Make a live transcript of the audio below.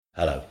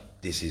Hello,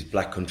 this is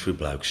Black Country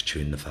Blokes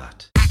chewing the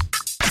fat.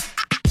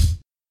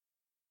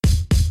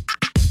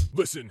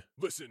 Listen.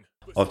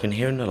 I've been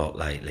hearing a lot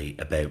lately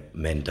about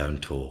men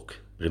don't talk,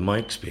 but in my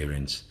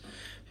experience,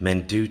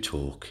 men do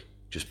talk,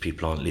 just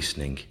people aren't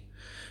listening.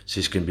 So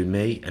it's going to be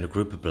me and a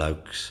group of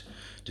blokes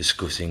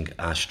discussing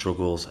our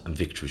struggles and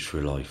victories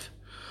through life.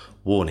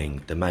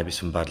 Warning, there may be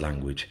some bad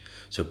language,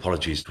 so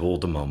apologies to all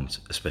the moms,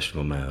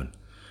 especially my own.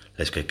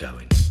 Let's get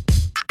going.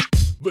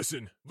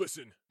 Listen.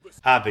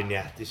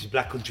 This is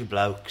Black Country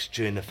Blokes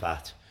chewing the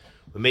fat.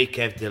 With me,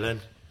 Kev Dillon,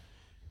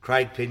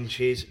 Craig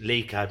Pinches,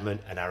 Lee Cadman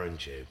and Aaron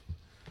Jew.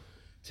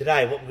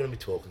 Today what we're going to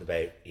be talking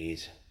about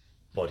is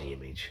body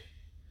image.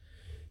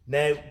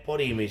 Now,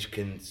 body image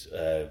can,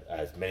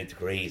 has many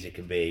degrees. It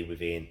can be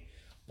within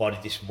body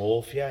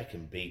dysmorphia, it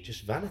can be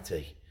just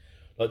vanity.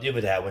 Like the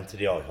other day I went to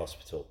the eye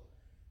hospital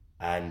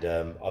and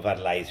I've had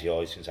lazy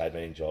eyes since I had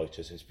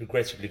meningitis and it's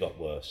progressively got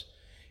worse.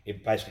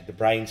 It basically, the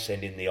brain's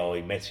sending the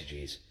eye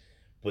messages,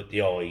 but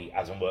the eye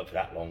hasn't worked for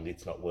that long,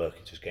 it's not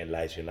working, just getting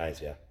lazier and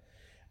lazier.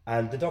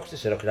 And the doctor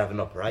said I could have an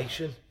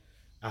operation.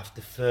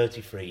 After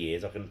 33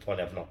 years, I can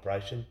finally have an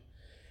operation.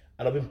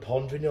 And I've been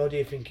pondering the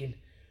idea, thinking,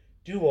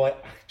 do I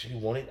actually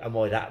want it? Am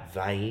I that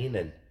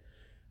vain?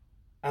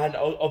 And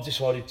I've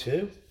decided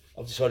to.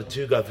 I've decided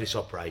to go for this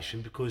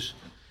operation because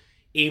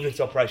even if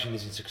the operation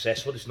isn't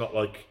successful, it's not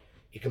like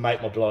it can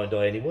make my blind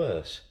eye any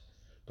worse.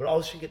 But I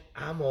was thinking,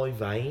 am I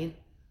vain?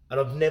 And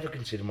I've never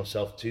considered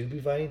myself to be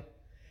vain.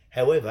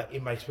 However,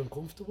 it makes me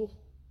uncomfortable.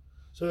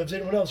 So has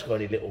anyone else got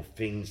any little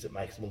things that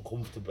makes them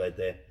uncomfortable at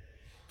their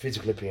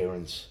physical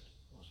appearance?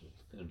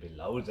 There's been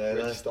loads there.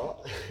 Where do you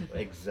start?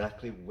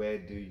 Exactly, where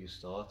do you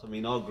start? I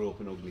mean, I grew up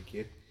an ugly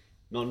kid.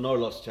 No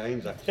lot's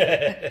changed actually.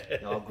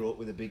 I grew up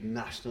with the big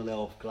national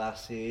elf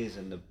glasses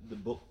and the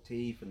buck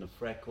teeth and the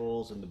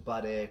freckles and the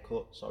bad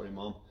haircut. Sorry,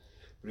 Mum,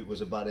 but it was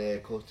a bad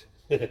haircut.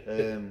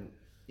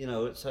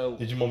 So...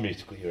 Did your mum used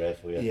to cut your hair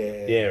for you?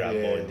 Yeah,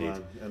 mine did.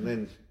 Man. And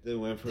then they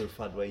went through a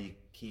fad where you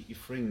keep your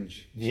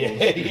fringe. Yeah.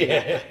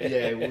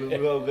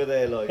 We all go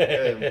there, like.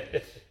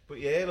 But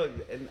yeah, like,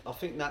 and I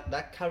think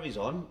that carries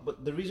on.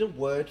 But there is a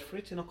word for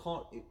it, and I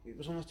can't. It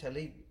was on the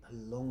telly a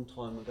long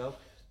time ago.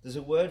 There's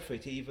a word for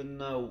it, even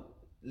though,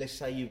 let's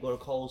say you've got a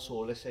cold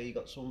sore, let's say you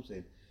got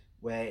something,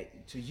 where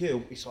to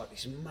you it's like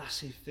this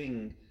massive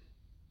thing,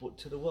 but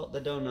to the world they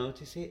don't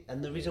notice it.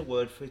 And there is a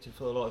word for it, and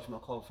for the life of me,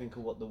 I can't think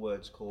of what the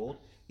word's called.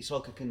 It's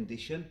like a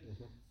condition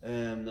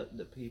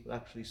that people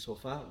actually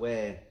suffer,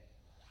 where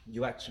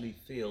you actually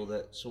feel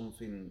that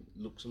something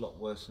looks a lot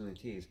worse than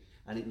it is,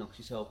 and it knocks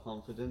your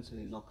self-confidence, and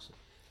it knocks...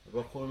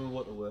 I can't remember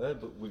what the word,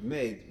 but with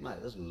me, mate,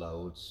 there's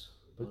loads.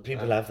 But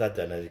people have that,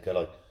 don't they? They go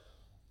like,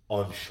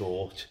 I'm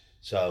short,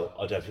 so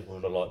I don't think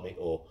women will like me,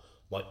 or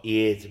my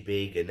ears are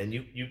big, and then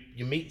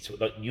you meet sort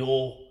of like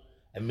your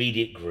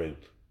immediate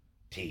group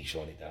tease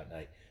on it, don't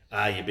they?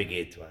 You're big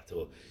eared twat,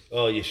 or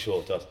oh, you're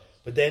short ass.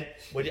 But then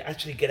when you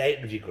actually get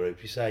out of your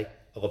group, you say,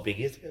 I've got big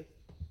ears. They go,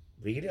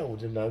 really? I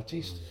wouldn't have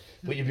noticed.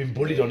 But you've been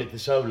bullied on it for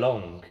so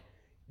long,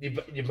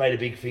 you've made a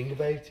big thing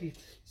about it.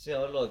 See,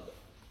 every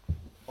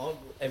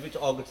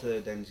time I go to the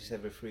dentist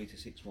every 3 to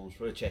 6 months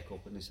for a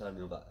checkup, and they tell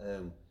me about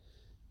and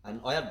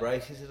I had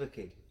braces as a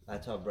kid. I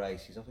had to have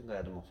braces. I think I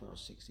had them off when I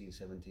was 16,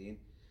 17.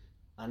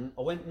 And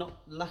I went,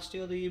 not last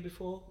year or the year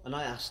before, and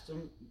I asked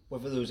them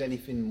whether there was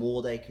anything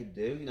more they could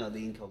do, the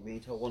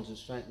incognito ones, and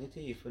straighten your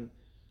teeth. And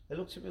they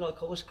looked at me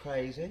like I was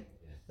crazy.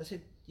 Yeah. They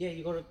said, yeah,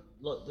 you got to,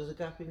 like, there's a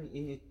gap in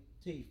your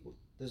teeth, but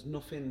there's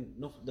nothing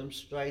them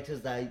straight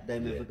as they're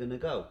ever going to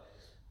go.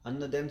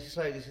 And the dentist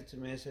lady said to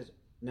me, I said,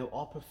 no,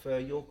 I prefer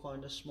your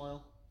kind of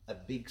smile, a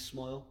big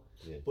smile.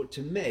 Yeah. But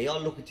to me, I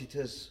look at it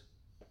as,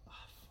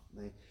 fuck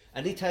me.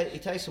 And it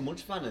takes so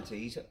much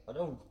vanity. I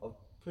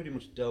pretty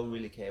much don't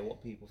really care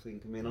what people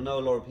think of me. And I know a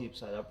lot of people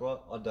say that,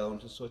 but I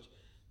don't as such.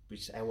 But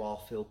it's how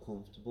I feel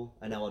comfortable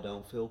and how I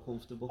don't feel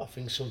comfortable. I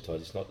think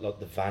sometimes it's not like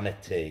the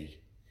vanity,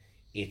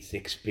 it's the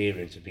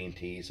experience of being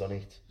teased on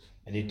it.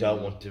 And you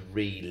don't want to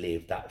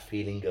relive that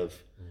feeling of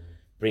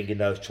bringing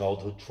those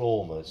childhood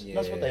traumas. Yeah.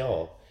 That's what they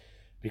are.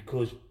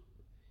 Because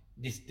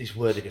this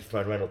word that gets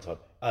thrown around all the time,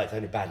 oh, it's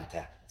only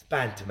banter. It's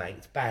banter, mate,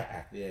 it's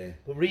banter. Yeah.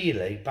 But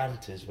really,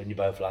 banter's when you're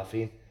both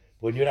laughing.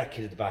 But when you're that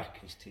kid at the back,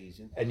 he's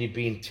teasing. And you're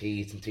being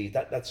teased and teased,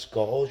 that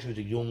scars you at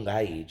a young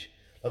age.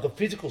 Like a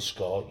physical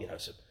scar,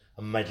 it's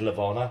a Medal of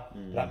Honour.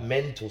 That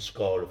mental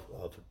scar of,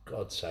 oh, for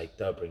God's sake,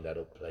 don't bring that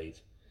up,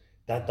 please.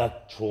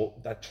 That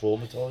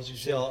traumatises you.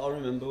 See, I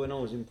remember when I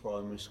was in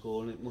primary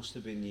school, and it must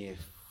have been year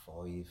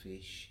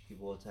 5-ish,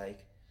 give or take.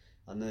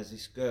 And there's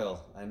this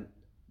girl, and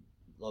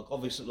like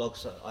obviously, like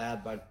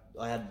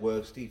I had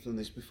worse teeth than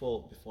this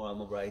before I had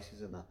my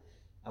braces and that.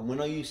 And when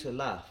I used to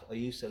laugh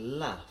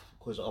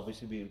because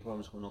obviously being in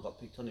primary school and I got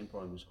picked on in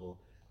primary school,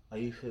 I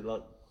used to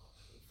like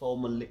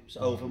fold my lips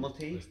over my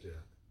teeth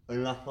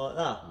and laugh like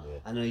that. Yeah.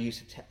 And I used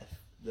to take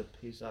the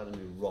piss out of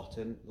me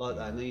rotten like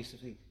that. And I used to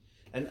think,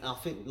 and I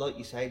think, like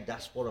you say,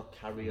 that's what I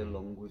carry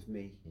along with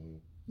me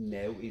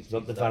now. It's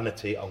not the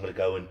vanity, I'm going to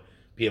go and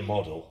be a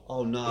model.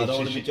 Oh no, I It's don't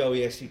want to just- be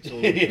Joey Essex or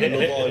a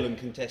Love Island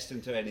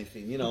contestant or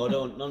anything. You know, I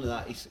don't. None of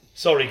that. It's,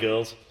 Sorry,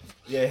 girls.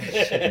 yeah,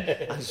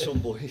 and some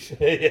boys.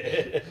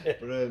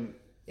 But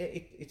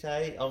it's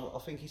how I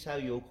think it's how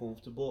you're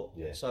comfortable.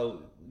 Yeah.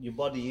 So your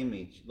body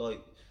image,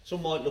 like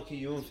some might look at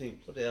you and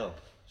think, bloody hell,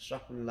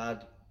 strapping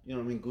lad, you know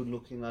what I mean, good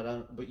looking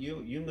lad, but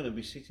you're going to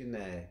be sitting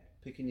there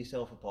picking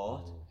yourself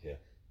apart. Yeah.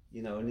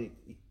 You know, and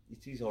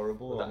it is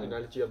horrible. Well, I that mean,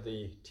 analogy of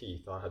the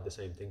teeth, I had the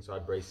same thing. So I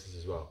had braces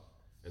as well,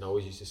 and I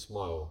always used to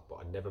smile, but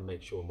I'd never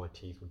make sure my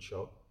teeth would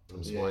show when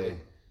I'm smiling.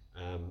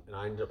 And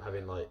I ended up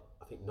having like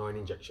I think 9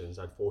 injections.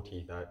 I had 4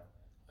 teeth out,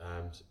 Yeah, I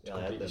had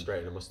completely them.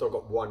 straight, and I've still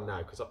got one now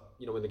because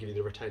you know when they give you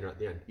the retainer at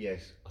the end.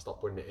 Yes. I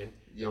stopped putting it in.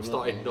 You're And I've not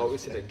started doing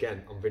noticing this,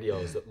 again on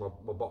videos that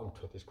my bottom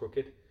tooth is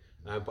crooked.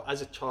 But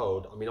as a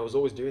child, I mean, I was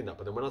always doing that.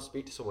 But then when I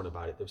speak to someone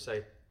about it, they'll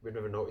say, we've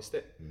never noticed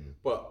it.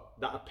 But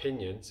that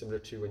opinion, similar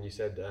to when you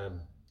said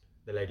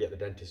the lady at the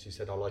dentist who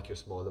said, I like your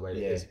smile the way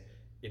it is,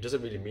 it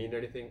doesn't really mean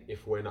anything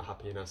if we're not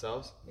happy in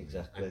ourselves.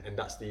 Exactly. And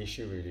that's the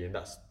issue really. And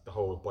that's the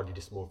whole body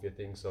dysmorphia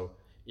thing. So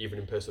even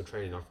in personal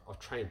training, I've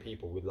trained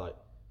people with like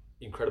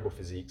incredible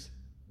physiques,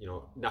 you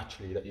know,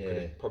 naturally that you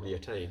could probably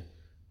attain.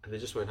 And they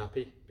just weren't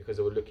happy because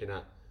they were looking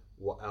at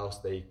what else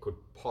they could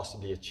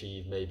possibly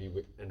achieve, maybe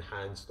with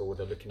enhanced, or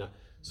they're looking at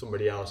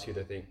somebody else who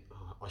they think,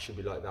 oh, I should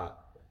be like that.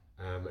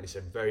 And it's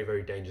a very,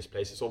 very dangerous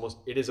place.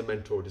 It is a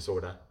mental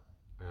disorder.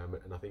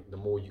 And I think the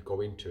more you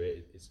go into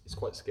it, it's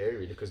quite scary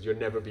really, because you'll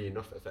never be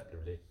enough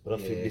effectively. But I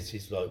think this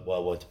is like why I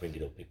want to bring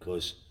it up,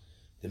 because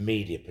the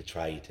media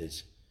portray it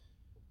as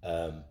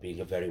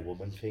being a very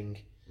woman thing,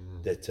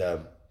 that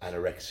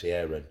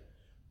anorexia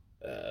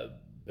and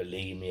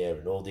bulimia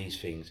and all these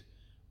things.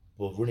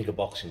 But running a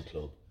boxing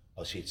club,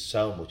 I see it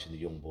so much in the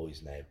young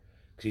boys now,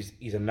 because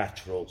he's a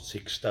natural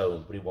 6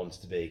 stone, but he wants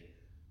to be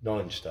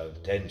 9 stone,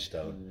 10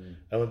 stone.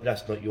 And but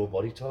that's not your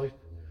body type.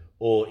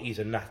 Or he's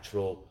a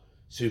natural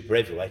super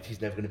heavyweight,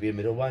 he's never going to be a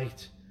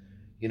middleweight.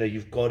 You know,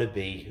 you've got to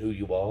be who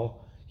you are.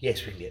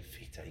 Yes, we can get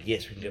fitter,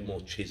 yes, we can get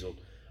more chiseled,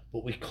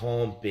 but we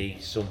can't be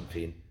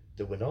something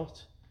that we're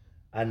not.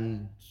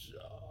 And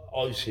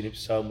I've seen it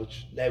so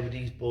much now with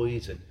these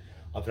boys, and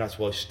I think that's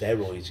why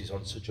steroids is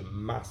on such a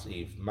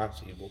massive,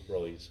 massive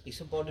uprise.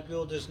 It's a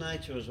bodybuilder's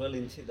nature as well,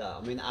 isn't it? That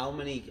I mean, how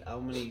many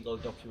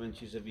like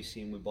documentaries have you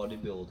seen with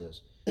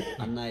bodybuilders?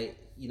 And they,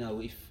 you know,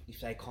 if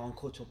they can't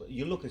cut up,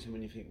 you look at them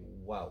and you think,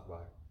 wow,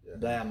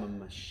 they are a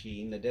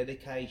machine. The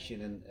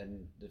dedication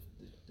and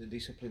the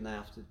discipline they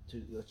have to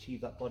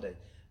achieve that body.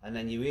 And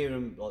then you hear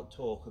them like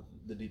talk of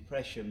the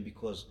depression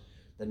because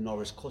they're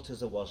not as cut as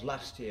there was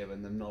last year,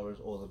 and they're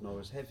not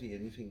as heavy,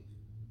 and you think,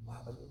 wow,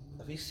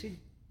 have you seen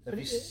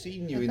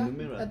you in the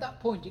mirror? At that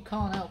point, you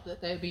can't help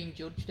that they're being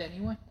judged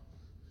anyway.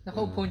 The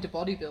whole point of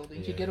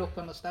bodybuilding is you get up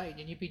on the stage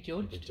and you be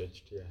judged. Be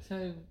judged, yeah.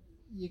 So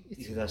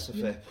That's a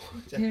fair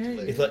point. Yeah.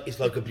 Actually. It's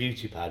like a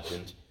beauty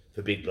pageant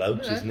for big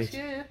blokes, isn't it?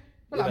 Yeah.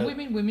 Well, You and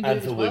know, women do and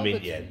it for as well, women,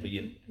 but, yeah. But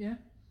yeah.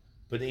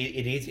 But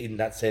it is in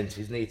that sense,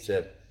 isn't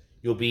it?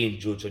 You're being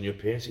judged on your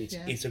appearance.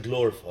 It's a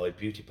glorified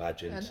beauty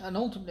pageant. And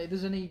ultimately,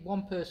 there's only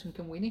one person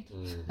can win it.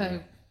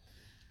 So,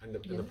 And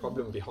the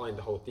problem behind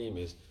the whole theme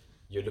is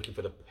you're looking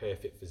for the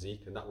perfect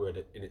physique, and that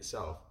word in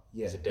itself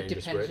is a it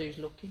dangerous depends word. who's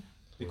looking.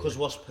 Because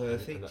what's And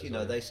perfect, that's you know,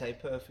 right. they say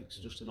perfect's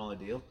just an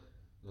ideal.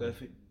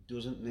 Perfect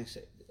doesn't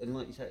necessarily, and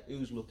like you say,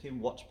 who's looking,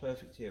 what's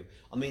perfect to you?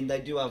 I mean,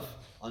 they do have,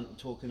 I'm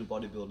talking of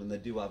bodybuilding, they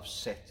do have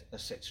a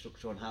set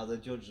structure on how they're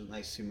judged, and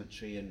they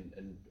symmetry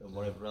and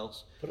whatever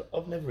else. But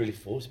I've never really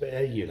thought about how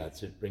you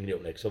lads are bringing it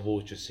up next. I've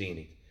always just seen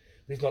it.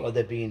 But it's not like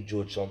they're being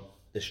judged on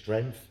the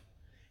strength,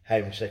 how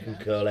much they can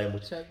curl, how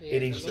much. Totally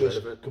It is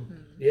irrelevant. just,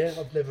 yeah,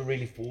 I've never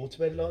really thought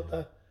about it like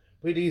that.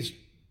 But it is,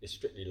 It's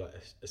strictly like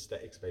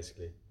aesthetics,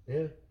 basically.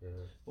 yeah.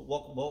 But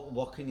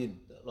what can you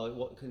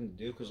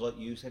do? Because like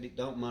you said, it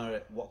don't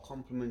matter what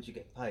compliments you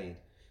get paid.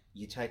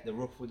 You take the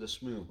rough with the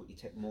smooth, but you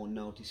take more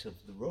notice of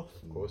the rough.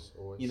 Of course,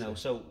 always. You know,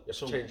 so you have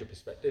to change your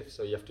perspective.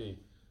 So you have to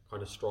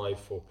kind of strive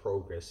for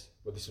progress.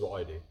 Well, this is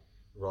what I do,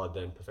 rather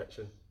than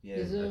perfection. yeah.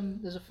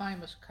 There's a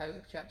famous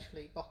coach,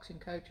 actually, boxing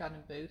coach,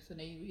 Adam Booth,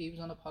 and he was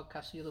on a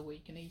podcast the other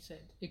week, and he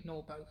said,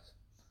 ignore both.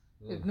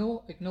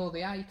 Ignore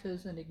the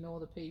haters and ignore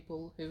the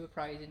people who are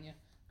praising you,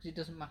 because it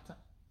doesn't matter.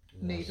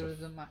 Neither of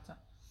them matter.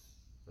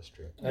 That's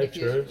true.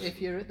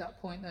 If you're at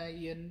that point there,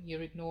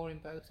 you're ignoring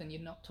both, and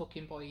you're not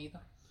tucking by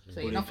either. So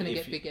you're not going to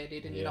get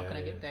big-headed, and you're not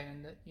going to get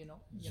down that you're not.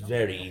 It's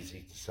very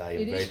easy to say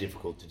and It very is.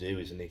 difficult to do,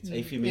 isn't it?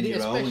 If you're in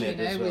your own especially head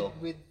now as well.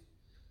 with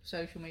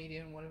social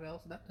media and whatever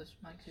else, that just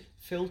makes it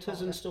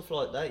Filters and stuff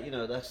like that, you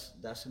know,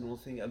 that's another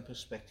thing. And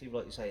perspective,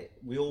 like you say,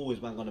 we always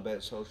bang on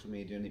about social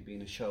media and it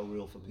being a show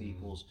reel for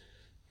people's,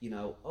 you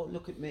know, oh,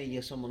 look at me,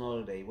 yes, I'm on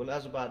holiday. Well,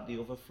 as about the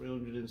other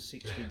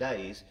 360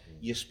 days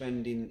you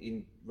spend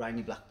in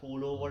rainy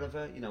Blackpool or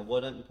whatever, you know, why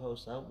don't you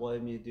post that? Why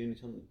am you doing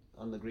it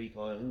on the Greek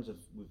islands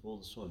with all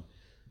the sun?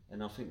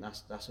 And I think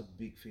that's a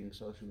big thing,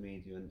 social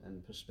media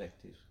and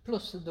perspective.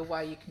 Plus the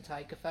way you can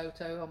take a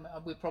photo. I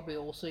mean, we've probably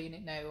all seen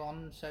it now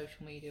on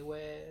social media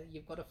where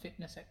you've got a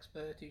fitness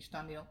expert who's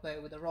standing up there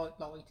with the right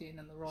lighting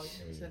and the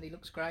right and he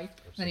looks great.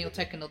 Absolutely. Then he'll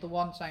take another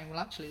one saying, well,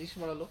 actually, this is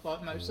what I look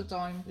like most of the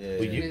time. Yeah.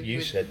 Well,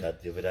 you said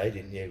that the other day,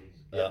 didn't you?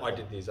 Yeah, I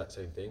did the exact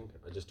same thing.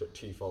 I just took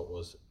two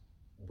photos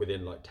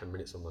within like 10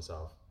 minutes of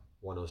myself.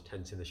 One, I was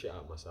tensing the shit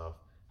out of myself,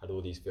 had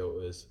all these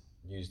filters,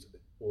 used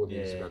all the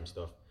Instagram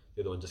stuff.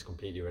 The other one just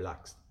completely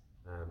relaxed.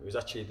 It was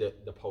actually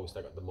the post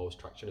that got the most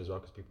traction as well,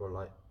 because people were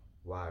like,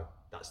 wow,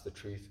 that's the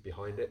truth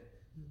behind it.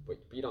 But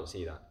you don't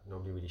see that.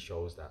 Nobody really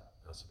shows that,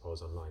 I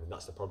suppose, online. And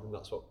that's the problem.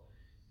 That's what,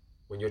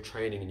 when you're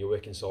training and you're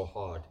working so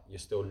hard, you're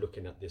still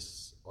looking at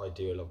this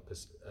ideal of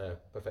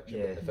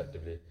perfection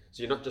effectively.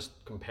 So you're not just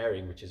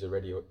comparing, which is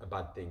already a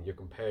bad thing. You're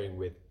comparing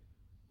with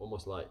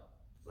almost like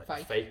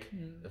fake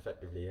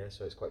effectively, yeah.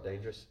 So it's quite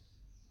dangerous.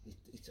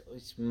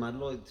 It's mad,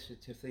 like,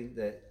 to think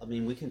that, I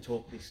mean, we can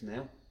talk this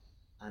now,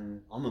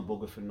 and I'm a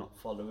bugger for not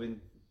following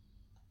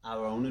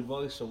our own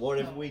advice, so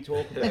whatever we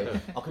talk about,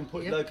 I can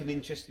put like an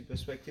interesting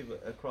perspective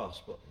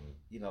across, but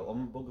you know,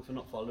 I'm a bugger for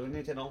not following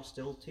it, and I'll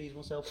still tease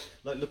myself.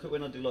 Like, look at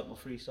when I do like my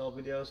freestyle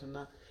videos and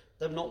that,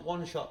 they're not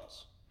one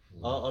shots.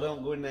 I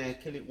don't go in there,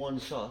 kill it one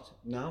shot.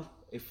 No,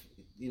 if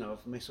you know, if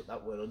I mess up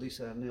that word or this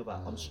and that,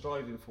 I'm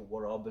striving for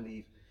what I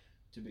believe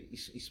to be.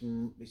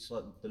 It's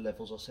like the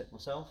levels I set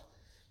myself.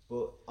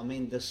 But I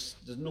mean, there's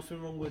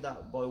nothing wrong with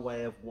that by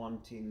way of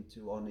wanting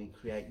to only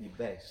create your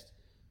best.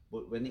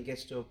 But when it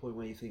gets to a point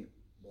where you think,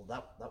 well,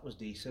 that was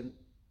decent,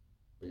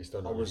 but you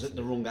still I was at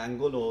the wrong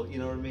angle, or you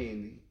know what I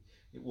mean,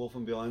 it wore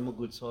from behind my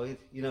good side.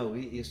 You know,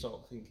 you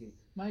start thinking,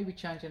 maybe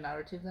change the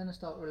narrative then and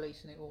start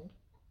releasing it all.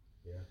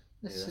 Yeah.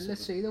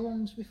 Let's see the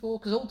ones before,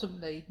 because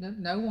ultimately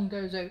no one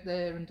goes out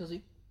there and does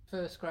it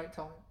first great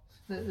time.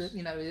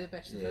 You know, the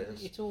best.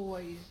 It's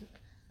always.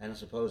 And I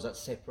suppose that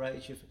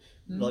separates you,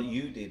 like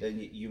you did,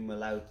 and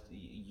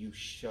you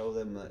show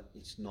them that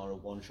it's not a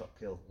one-shot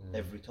kill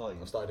every time.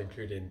 I've started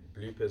including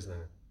bloopers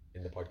now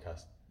in the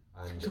podcast.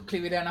 And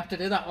luckily we don't have to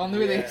do that one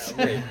with this.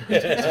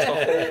 It's just a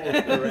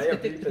whole array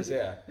of bloopers,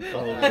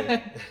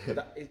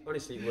 But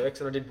honestly, it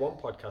works. And I did one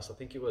podcast, I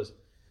think it was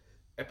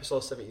episode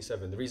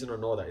 77. The reason I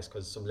know that is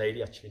because some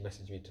lady actually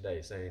messaged me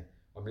today saying,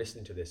 I'm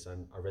listening to this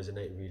and I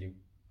resonate really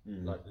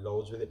like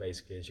loads with it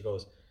basically. And she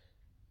goes,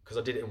 because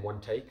I did it in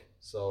one take,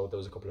 so there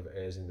was a couple of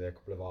errors in there, a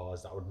couple of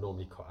R's that I would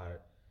normally cut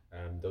out.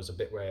 There was a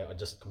bit where I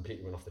just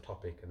completely went off the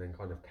topic and then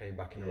kind of came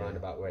back in a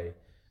roundabout way.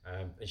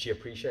 And she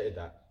appreciated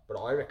that.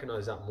 But I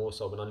recognise that more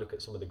so when I look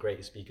at some of the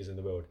greatest speakers in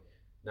the world.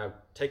 Now,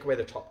 take away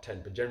the top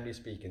 10, but generally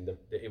speaking, the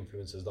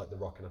influencers like The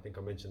Rock, and I think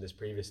I mentioned this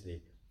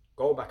previously,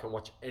 go back and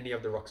watch any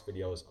of The Rock's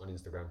videos on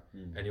Instagram,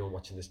 anyone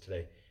watching this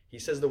today. He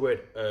says the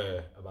word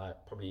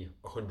about probably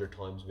 100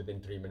 times within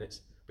 3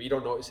 minutes. But you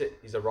don't notice it.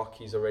 He's a rock,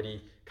 he's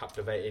already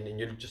captivating, and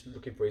you're just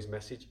looking for his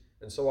message.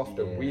 And so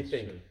often we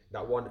think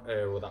that one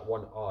or that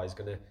one R is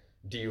going to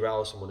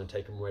derail someone and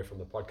take them away from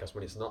the podcast,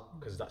 when it's not,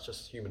 because that's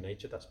just human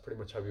nature. That's pretty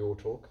much how we all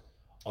talk.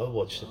 I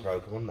watched the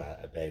programme on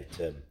that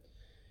about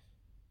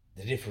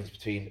the difference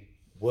between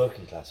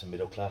working class and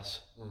middle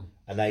class,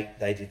 and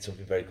they did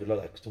something very good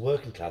like that. Because the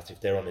working class, if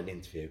they're on an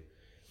interview,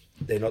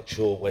 they're not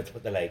sure where to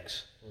put their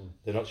legs.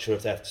 They're not sure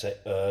if they have to say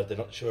they're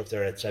not sure if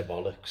they're allowed to say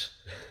bollocks.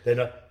 They're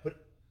not. But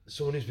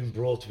someone who's been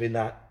brought up in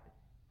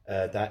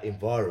that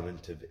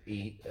environment of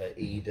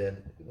Eden,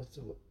 what's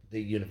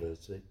the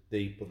university,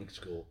 the public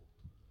school,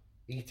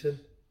 Eton.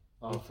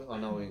 I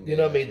know. You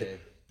know what I mean?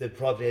 They're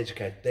privately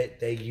educated.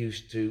 They're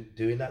used to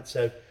doing that,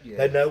 so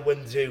they know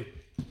when to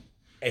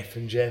F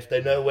and Jeff.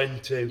 They know when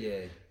to.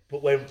 Yeah.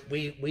 But when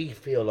we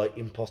feel like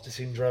imposter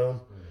syndrome,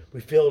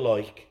 we feel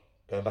like,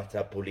 going back to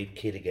that bullied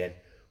kid again,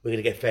 we're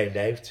gonna get found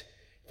out.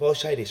 If I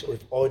say this, or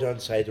if I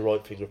don't say the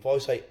right thing, or if I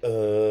say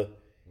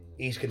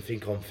he's gonna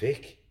think I'm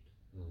thick.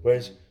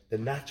 Whereas the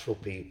natural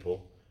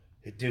people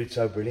who do it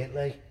so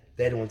brilliantly,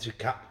 they're the ones who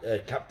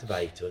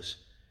captivate us,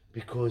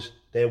 because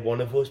they're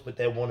one of us, but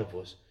they're one of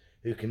us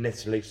who can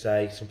necessarily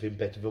say something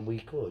better than we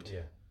could.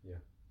 Yeah.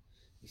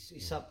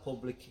 It's that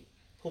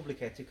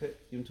public etiquette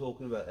you're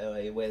talking about,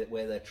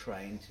 where they're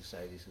trained to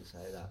say this and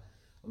say that.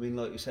 I mean,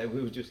 like you say,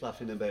 we were just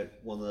laughing about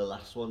one of the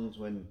last ones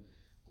when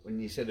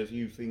you said a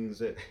few things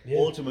that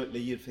ultimately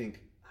you'd think,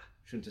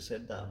 shouldn't have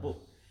said that, but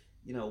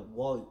you know,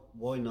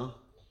 why not?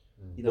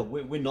 You know,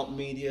 we're not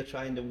media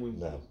trained, and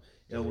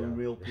we're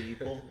real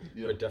people.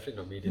 We're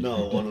definitely not media.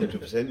 No,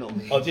 100% not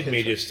media. I did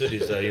media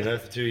studies though, you know,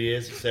 for 2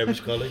 years at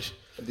Sandwich College.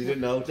 I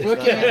didn't notice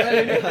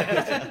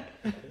that.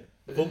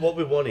 But what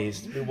we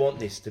want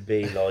this to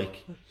be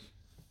like,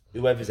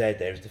 whoever's out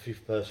there is the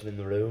fifth person in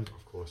the room.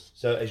 Of course.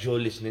 So as you're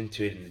listening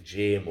to it in the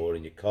gym or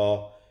in your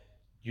car,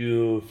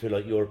 you feel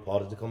like you're a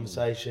part of the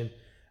conversation.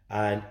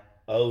 And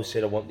I always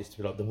said I want this to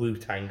be like the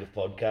Wu-Tang of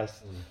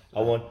podcasts.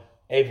 I want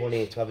everyone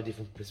here to have a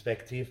different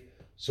perspective.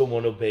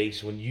 Someone will be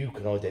someone you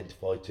can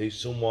identify to.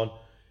 Someone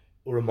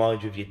will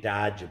remind you of your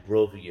dad, your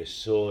brother, your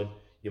son,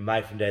 your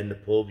mate from down the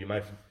pub, your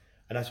mate from...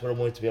 And that's what I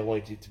wanted it to be. I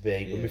wanted it to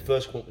be, when we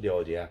first come up with the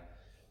idea,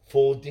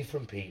 4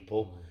 different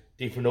people,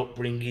 different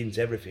upbringings,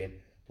 everything.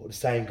 but the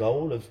same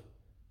goal of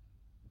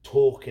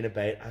talking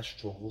about our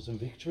struggles and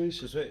victories.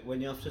 Because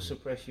when you have to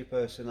suppress your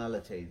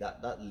personality,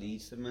 that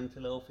leads to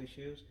mental health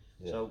issues.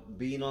 Yeah. So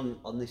being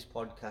on this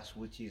podcast,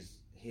 which is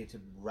here to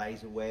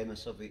raise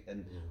awareness of it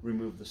and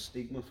remove the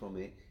stigma from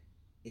it,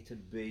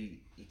 it'd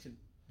be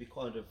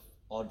kind of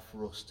odd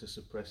for us to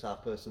suppress our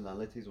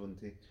personalities,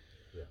 wouldn't it?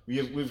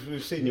 Yeah.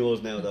 We've seen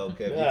yours now, though,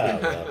 Kev.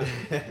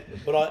 Yeah,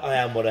 but I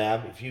am what I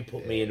am. If you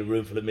put me in a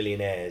room full of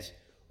millionaires,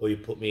 or you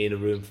put me in a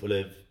room full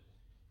of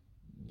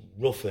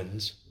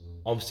ruffians,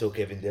 I'm still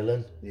Kevin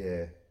Dillon.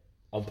 Yeah.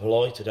 I'm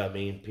polite, I don't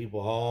mean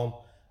people harm,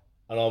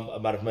 and I'm a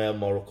man of my own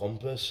moral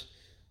compass.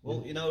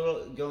 Well,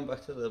 going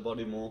back to the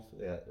body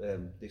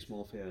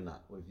dysmorphia and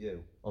that with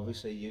you,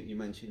 obviously you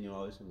mentioned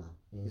your eyes and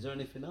that. Is there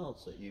anything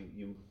else that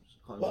you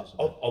kind of...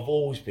 I've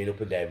always been up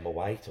and down my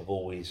weight. I've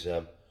always,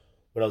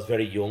 when I was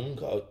very young,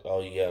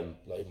 I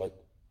like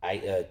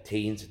my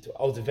teens,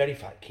 I was a very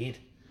fat kid.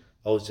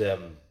 I was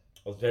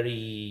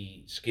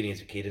very skinny as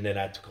a kid, and then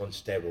I took on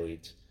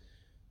steroids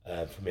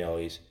for my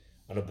eyes,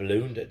 and I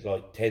ballooned at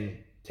like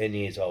 10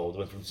 years old. I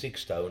went from 6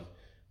 stone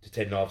to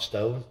 10.5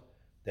 stone.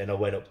 Then I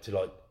went up to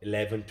like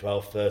 11,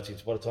 12, 13.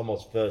 So by the time I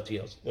was 13,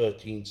 I was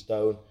 13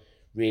 stone,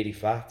 really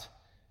fat,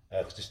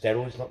 because the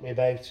steroids knocked me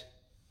about.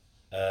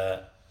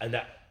 And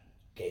that,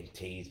 getting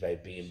teased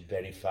about being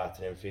very fat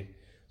and everything.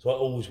 So I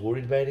always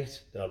worried about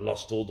it. Then I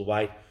lost all the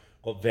weight,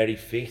 got very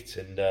fit,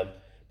 and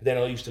but then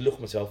I used to look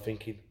at myself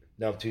thinking,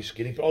 no, I'm too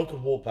skinny. But I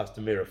could walk past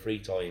the mirror 3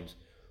 times.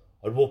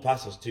 I'd walk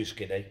past, I was too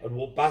skinny. I'd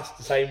walk past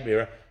the same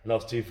mirror, and I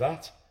was too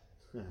fat.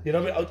 You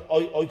know what I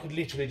mean? I could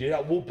literally do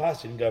that. I'd walk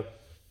past it and go,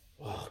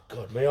 oh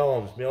God, my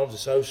arms are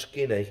so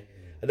skinny.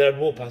 And then I'd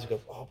walk past and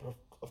go, oh, but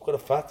I've got a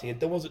fatty. And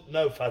there wasn't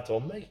no fat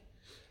on me.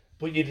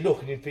 But you'd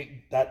look and you'd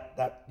think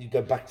that you'd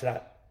go back to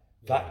that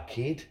fat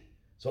kid.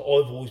 So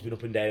I've always been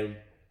up and down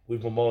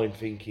with my mind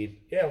thinking,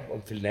 yeah,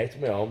 I'm feeling out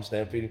of my arms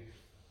now. I'm feeling,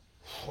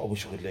 I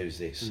wish I could lose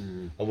this.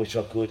 I wish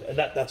I could. And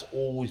that's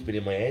always been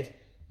in my head,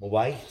 my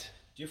weight.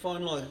 Do you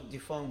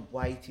find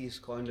weight is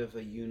kind of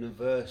a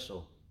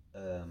universal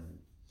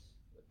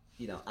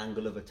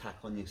angle of attack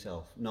on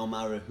yourself, no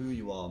matter who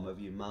you are, whether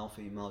you're male,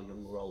 female,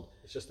 young or old?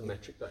 It's just a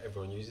metric that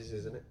everyone uses,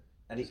 isn't it?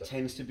 And it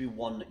tends to be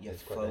one that you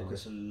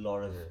focus a lot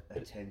of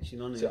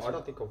attention on. So I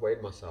don't think I've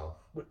weighed myself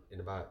in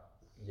about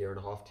a year and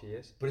a half, 2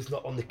 years. But it's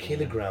not on the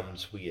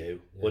kilograms for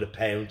you, or the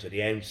pounds or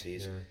the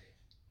ounces. Yeah.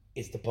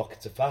 It's the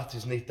pockets of fat,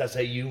 isn't it? That's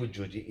how you would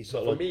judge it. It's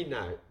not for me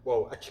now.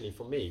 Well, actually,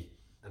 for me,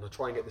 and I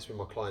try and get this with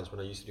my clients when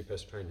I used to do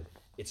personal training.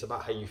 It's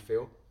about how you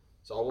feel.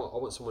 So I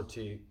want someone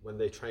to, when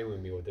they train with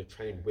me or they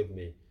train with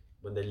me,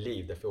 when they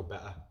leave, they feel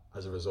better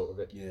as a result of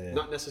it. Yeah.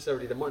 Not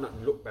necessarily, they might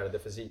not look better, their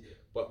physique,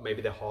 but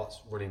maybe their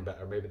heart's running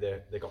better. Maybe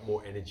they got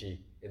more energy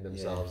in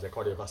themselves. Their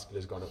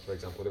cardiovascular's gone up, for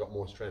example. They got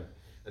more strength,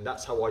 and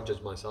that's how I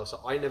judge myself. So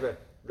I never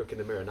look in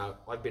the mirror. Now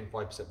I've been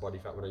 5% body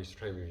fat when I used to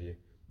train with you.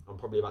 I'm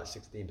probably about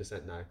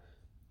 16% now.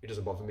 It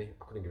doesn't bother me.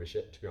 I couldn't give a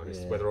shit, to be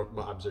honest, whether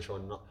my abs are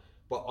showing or not.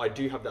 But I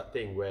do have that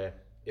thing where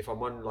if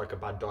I'm on like a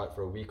bad diet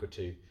for a week or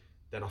two,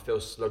 then I feel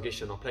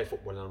sluggish and I play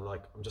football and I'm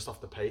like, I'm just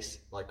off the pace.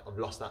 Like I've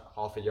lost that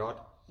half a yard.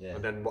 Yeah.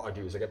 And then what I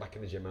do is I get back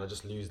in the gym and I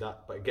just lose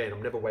that. But again,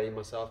 I'm never weighing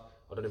myself.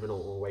 I don't even know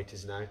what my weight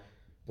is now.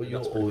 But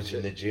you're always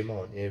in the gym,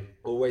 aren't you?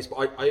 Always.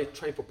 But I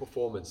train for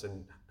performance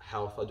and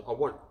health. I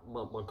want,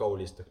 my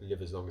goal is to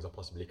live as long as I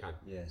possibly can.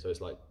 Yeah. So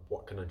it's like,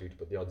 what can I do to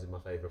put the odds in my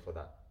favour for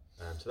that?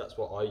 So that's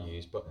what I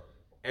use. But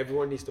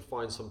everyone needs to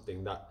find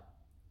something that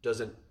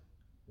doesn't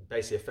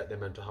basically affect their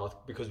mental health,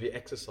 because we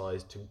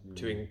exercise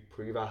to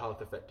improve our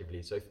health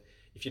effectively. So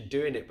if you're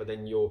doing it but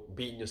then you're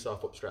beating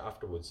yourself up straight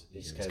afterwards,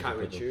 it's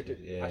counterintuitive.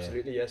 Yeah.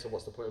 Absolutely, yeah. So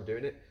what's the point of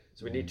doing it?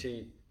 So we need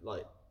to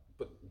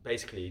but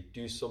basically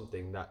do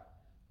something that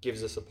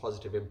gives us a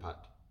positive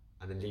impact,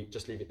 and then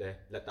just leave it there,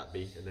 let that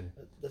be, and then...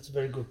 That's a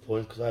very good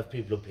point, because I have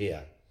people up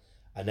here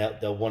and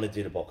they'll want to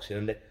do the boxing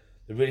and they're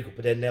really good,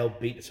 but then they'll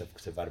beat themselves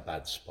because they've had a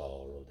bad spar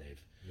or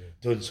they've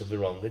done something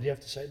wrong. Then you have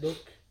to say,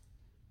 look,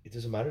 it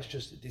doesn't matter,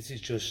 this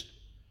is just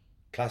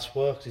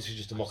classwork, this is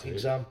just a mock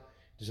exam,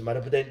 it doesn't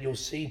matter. But then you'll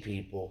see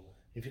people,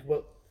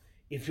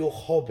 if your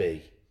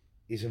hobby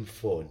isn't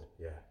fun,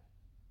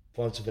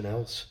 find something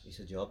else. It's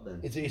a job then.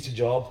 It's a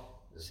job.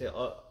 See,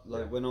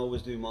 when I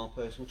was doing my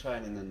personal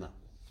training and that,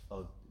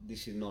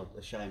 this is not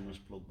a shameless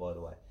plug, by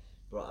the way,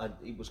 but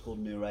it was called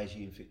New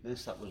Regime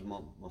Fitness. That was my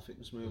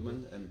fitness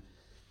movement,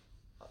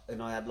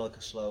 and I had like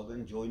a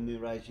slogan: join New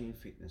Regime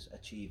Fitness,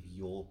 achieve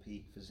your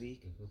peak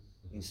physique,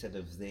 instead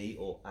of the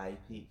or a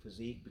peak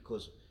physique,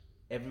 because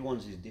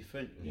everyone's is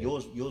different.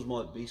 Yours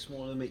might be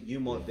smaller than me. You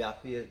might be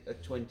happy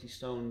at 20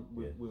 stone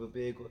with a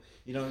beer.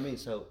 You know what I mean?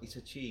 So it's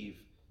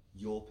achieve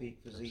your peak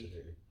physique.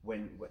 Absolutely.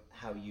 When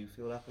how you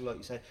feel happy. Like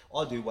you say,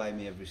 I do weigh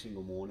me every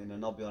single morning,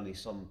 and I'll be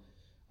honest,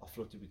 I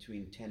flutter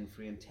between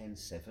 10.3 and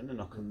 10.7, and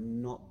I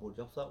cannot budge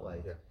off that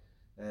weight.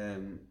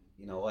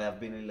 I have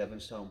been 11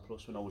 stone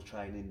plus when I was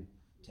training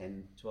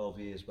 10, 12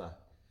 years back,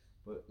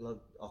 but like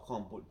I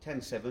can't. But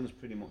 10.7 is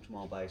pretty much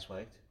my base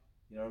weight.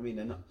 You know what I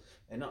mean?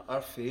 And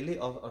I feel it.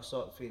 I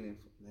start feeling,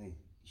 hey, you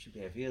should be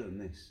heavier than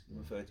this.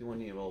 I'm a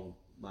 31-year-old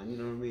man. You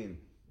know what I mean?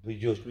 But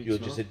you're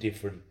just a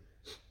different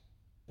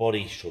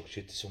body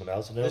structure to someone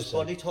else. And There's also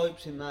body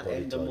types in that,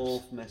 body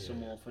endomorph, types.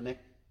 mesomorph, and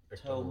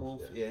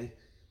ectomorph, Yeah. yeah.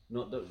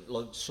 Not that,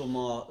 like, some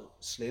are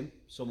slim,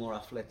 some are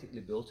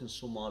athletically built, and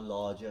some are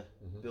larger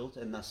built,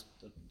 and that's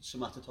the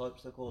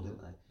somatotypes they're called,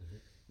 aren't they?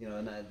 You know,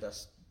 and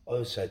that's... I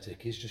always say to the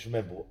kids, just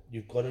remember,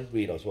 you've got to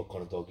realise what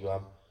kind of dog you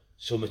are.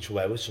 Some are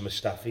Chihuahuas, some are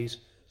Staffies,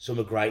 some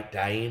are Great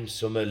Danes,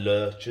 some are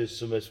Lurchers,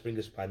 some are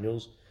Springer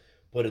Spaniels.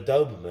 But a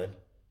Doberman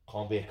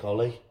can't be a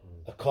Collie.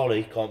 A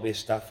Collie can't be a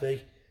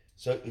Staffy.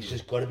 So it's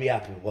just got to be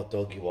happy with what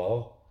dog you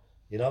are.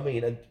 You know what I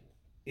mean? And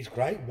it's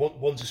great.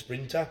 One's a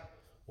sprinter,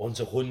 one's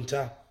a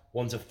hunter,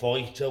 one's a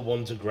fighter,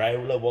 one's a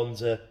growler,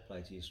 one's a...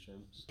 Play to your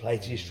strengths. Play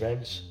to your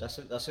strengths.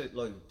 That's it,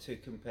 like, to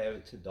compare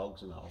it to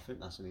dogs and that, I think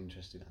that's an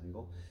interesting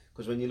angle.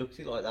 Because when you look at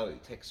it like that,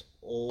 it takes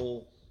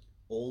all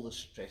the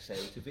stress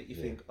out of it. You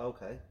think,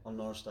 okay, I'm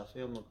not a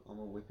Staffy, I'm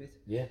a Whippet.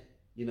 Yeah.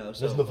 You know,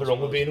 so There's nothing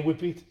wrong with being a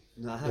Whippet.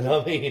 Nah, You know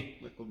what I mean?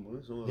 make good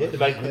money, so Yeah, they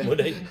make good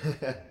money.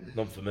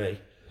 Not for me.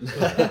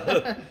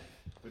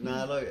 But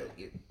no,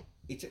 like,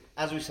 it's,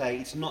 as we say,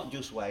 it's not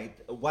just weight.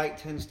 Weight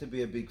tends to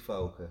be a big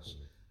focus.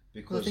 Well, I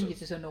Because think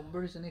it's just a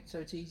number, isn't it? So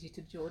it's easy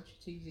to judge.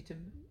 It's easy to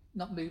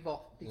not move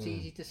off. It's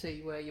easy to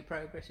see where your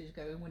progress is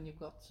going when you've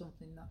got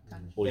something that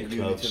tangible. Or your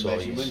unit clothes of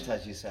size. measurement,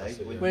 as you say.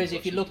 when Whereas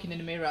you've if you're got looking in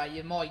the mirror,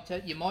 you might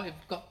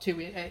have got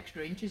 2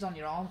 extra inches on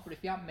your arms, but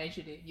if you haven't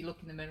measured it, you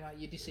look in the mirror,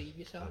 you deceive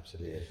yourself.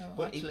 Absolutely. Oh,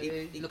 But actually,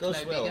 it looks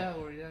goes no well. bigger,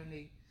 or it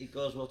only. it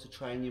goes well to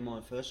train your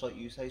mind first, like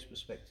you say's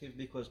perspective,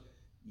 because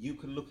you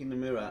can look in the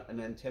mirror and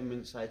then 10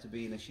 minutes later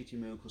be in a shitty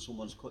mood because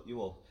someone's cut you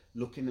off,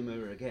 look in the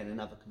mirror again and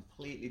have a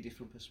completely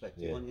different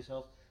perspective on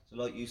yourself. So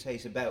like you say,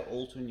 it's about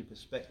altering your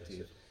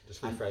perspective.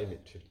 Just reframe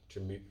it to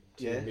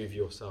move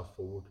yourself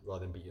forward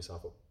rather than beat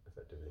yourself up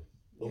effectively.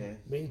 Well,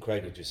 me and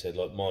Craig had just said,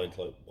 like, mine's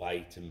like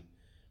weight and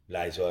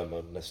laser and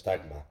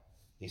nystagma.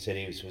 He said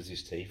his was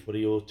his teeth. What are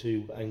your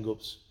 2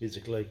 hang-ups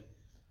physically?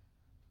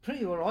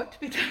 Pretty alright to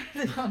be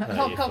honest. No,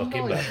 Not you're common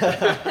fucking knowledge.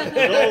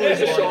 bad.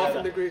 Always a sharp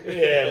in the group.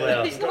 Yeah,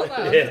 well, It's not that,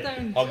 I yeah, just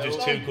don't- I'm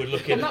just too good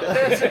looking. I'm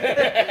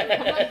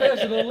that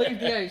person who'll leave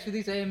the house with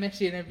his hair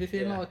messy and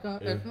everything. Yeah. Like,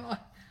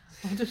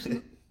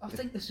 I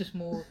think there's just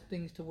more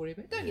things to worry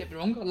about. Don't get me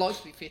wrong, I'd like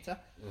to be fitter.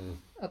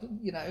 I'd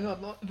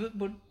like,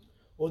 but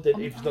Or then,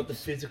 if it's not the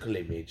physical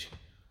image,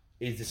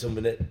 is there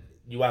something that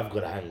you have got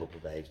to hang up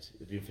about?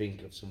 If you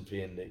think of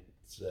something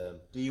that's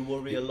Do you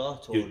worry a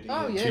lot, or you- do you?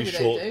 Oh, yeah, too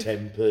without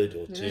short-tempered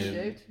or no too...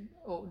 doubt,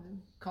 or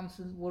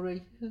constant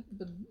worry,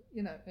 but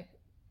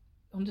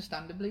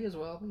understandably as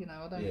well.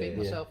 I don't beat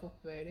myself up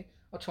about it.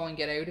 I try and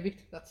get out of it.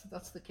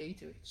 That's the key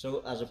to it.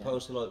 So as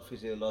opposed to like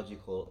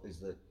physiological, is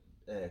that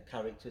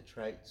character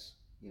traits,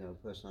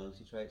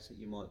 personality traits that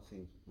you might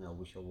think, I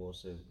wish I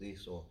was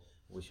this, or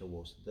I wish I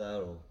was that,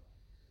 or...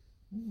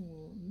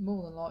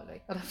 More than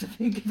likely, I'd have to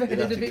think about You'd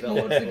it have a to bit get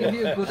more on. to give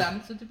you a good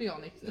answer. To be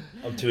honest.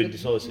 I'm too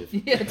indecisive.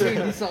 Yeah, too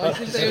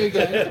indecisive. There we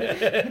go.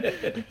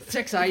 It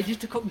takes ages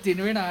to cook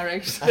dinner in our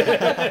house. How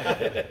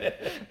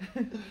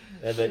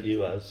about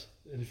you, Az?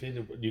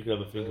 Anything you can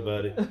have a think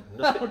about it?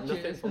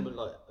 Nothing from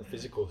a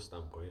physical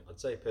standpoint. I'd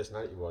say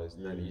personality-wise,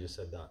 now that you just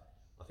said that,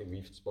 I think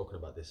we've spoken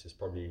about this, is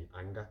probably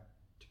anger,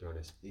 to be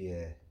honest. Yeah.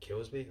 It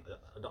kills me.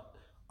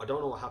 I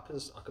don't know what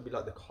happens. I could be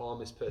like the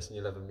calmest person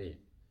you'll ever meet,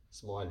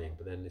 smiling,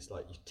 but then it's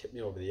like you tip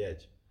me over the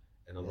edge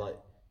and I'm like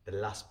the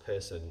last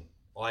person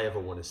I ever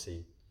want to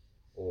see,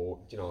 or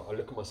I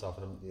look at myself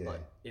and I'm like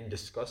in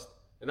disgust,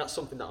 and that's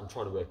something that I'm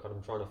trying to work on.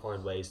 I'm trying to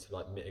find ways to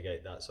like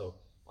mitigate that. So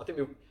I think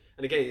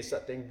and again, it's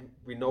that thing,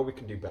 we know we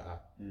can do better,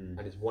 and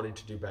it's wanting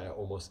to do better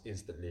almost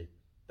instantly.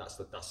 That's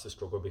the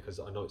struggle, because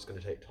I know it's going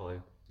to take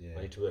time.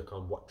 I need to work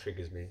on what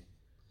triggers me.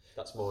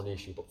 That's more an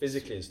issue, but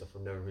physically and stuff,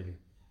 I've never really...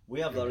 We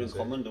have that in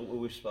common, don't we?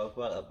 We've spoke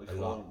about that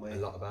before, haven't we? A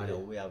lot about it.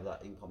 We have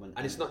that in common.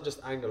 And it's not just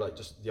anger, like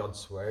just the odd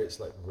swear, it's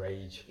like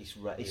rage. It's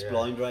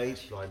blind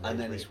rage. Blind and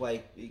then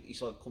rage,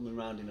 it's like coming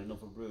around in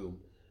another room,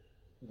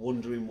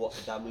 wondering what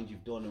damage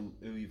you've done and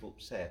who you've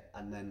upset,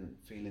 and then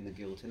feeling the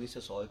guilt, and it's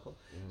a cycle.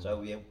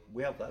 So yeah,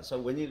 we have that. So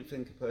when you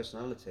think of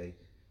personality,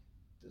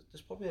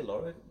 there's probably a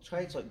lot of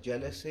traits like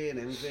jealousy and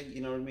envy.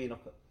 You know what I mean?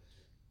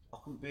 I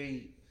can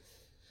be...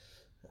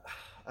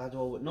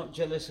 not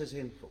jealous as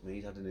in, fuck me,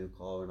 he's had a new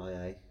car and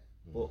I ate.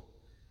 But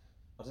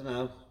I don't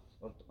know.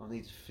 I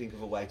need to think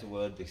of a way to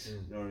word this.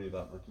 You know what I mean,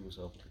 about making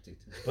myself look at it.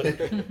 But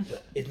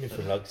isn't it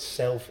from like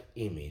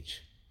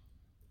self-image,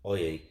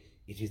 i.e.,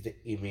 it is the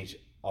image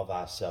of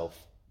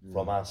ourself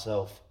from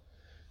ourselves.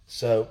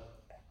 So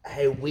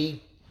how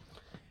we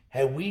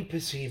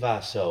perceive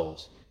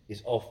ourselves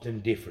is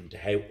often different to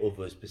how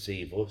others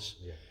perceive us.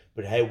 Yeah.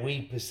 But how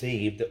we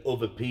perceive that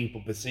other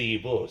people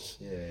perceive us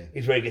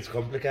is where it gets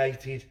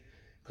complicated.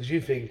 Because you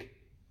think,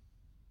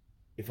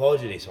 if I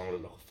do this, I'm going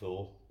to look like a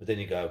fool. But then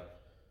you go,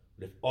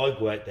 well, if I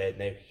go out there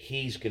now,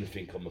 he's going to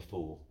think I'm a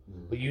fool.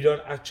 But you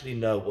don't actually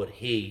know what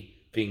he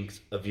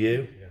thinks of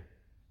you. Yeah.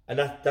 And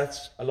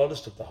that's a lot of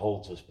stuff that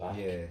holds us back.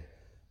 Yeah.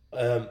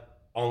 I'm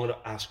going to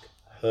ask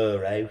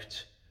her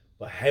out.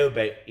 But how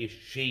about if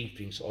she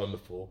thinks I'm a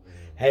fool?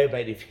 How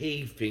about if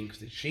he thinks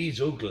that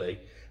she's ugly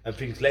and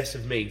thinks less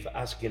of me for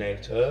asking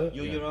out her.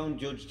 You're your own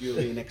judge,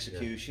 jury, and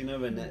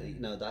executioner, and you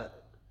know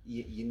that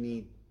you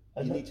need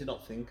to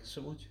not think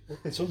so much.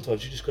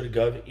 Sometimes you just got to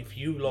go. If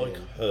you like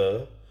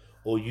her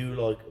or you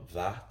like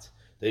that,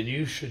 then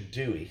you should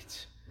do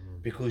it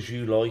because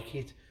you like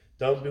it.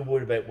 Don't be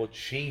worried about what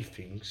she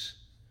thinks.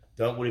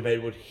 Don't worry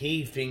about what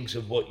he thinks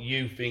of what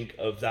you think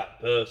of that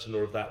person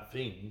or of that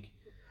thing,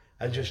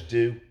 and just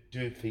do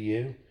it for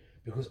you.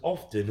 Because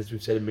often, as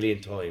we've said a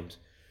million times,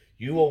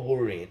 you are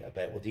worrying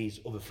about what these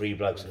other three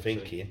blokes are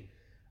thinking,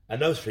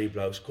 and those three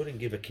blokes couldn't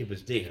give a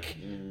kibber's dick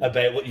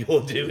about what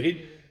you're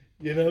doing.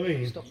 You know what I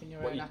mean? Stopping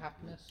your own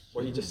happiness.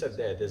 What you just said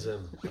there, there's I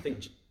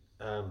think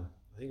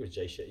it was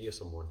Jay Shetty or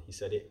someone. He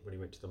said it when he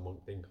went to the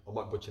monk thing. I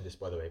might butcher this,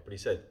 by the way, but he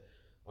said,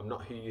 "I'm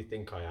not who you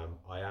think I am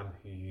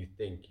who you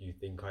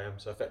think I am."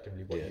 So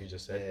effectively, what you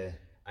just said,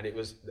 and it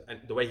was, and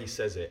the way he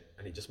says it,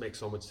 and it just makes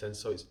so much sense.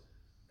 So it's,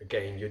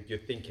 again, you're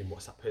thinking,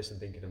 what's that person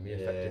thinking of me,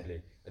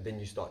 effectively, and then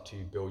you start to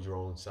build your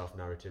own self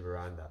narrative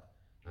around that.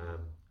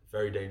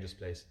 Very dangerous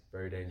place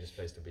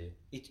to be.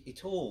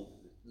 It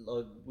all,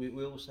 like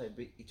we all say,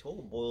 but it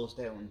all boils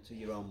down to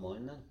your own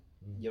mind then.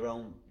 Your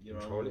own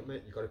Control it,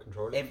 mate. You got to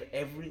control it.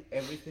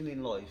 Everything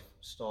in life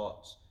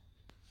starts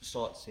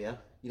here.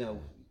 You know,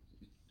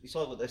 it's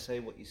like what they say: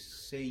 what you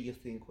see, you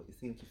think; what you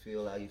think, you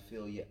feel; how you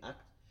feel, you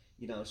act.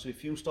 You know, so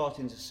if you're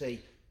starting to see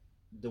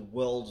the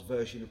world's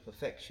version of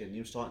perfection,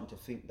 you're starting to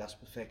think that's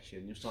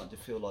perfection. You're starting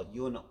to feel like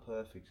you're not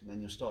perfect, and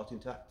then you're starting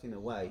to act in a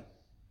way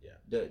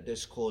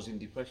that's causing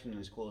depression and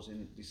is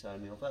causing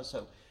disharmony of that.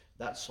 So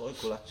that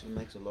cycle actually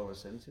makes a lot of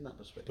sense in that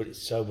perspective. But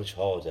it's so much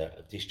harder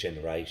of this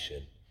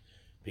generation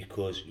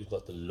because you've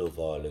got the Love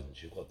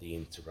Islands, you've got the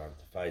Instagram,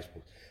 the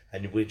Facebook,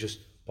 and we're just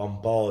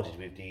bombarded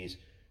with these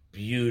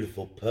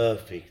beautiful,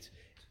 perfect,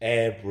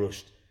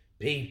 airbrushed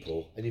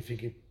people, and you're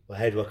thinking, well,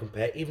 how do I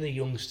compare? Even the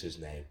youngsters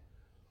now,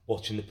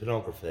 watching the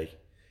pornography.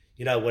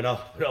 You know, when I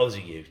was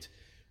a youth,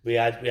 we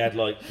had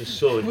like the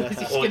Sun,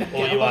 or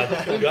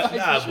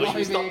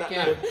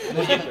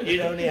you'd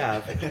only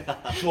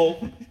have short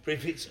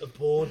snippets of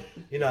porn,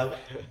 you know.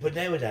 But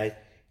nowadays,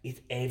 it's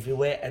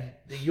everywhere, and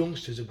the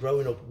youngsters are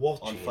growing up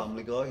watching. On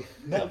Family Guy.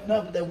 No,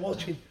 but they're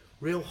watching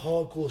real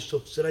hardcore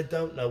stuff, so they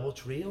don't know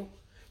what's real,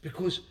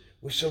 because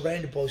we're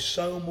surrounded by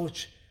so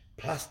much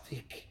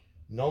plastic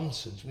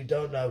nonsense. We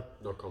don't know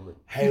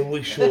how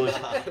we should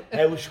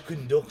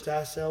conduct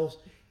ourselves.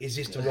 Is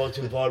this the right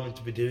environment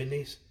to be doing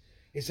this?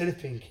 Instead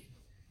of thinking,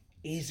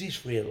 is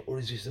this real or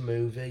is this a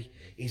movie?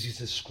 Is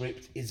this a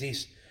script? Is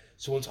this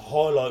someone's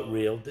highlight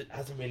reel that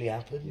hasn't really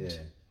happened? Yeah,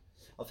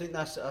 I think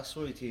that's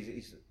what it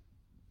is.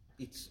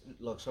 It's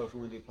like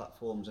social media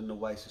platforms and the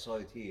way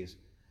society is,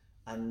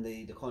 and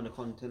the kind of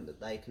content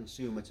that they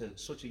consume at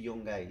such a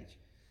young age.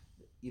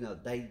 You know,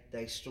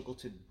 they struggle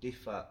to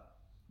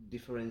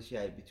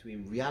differentiate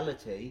between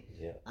reality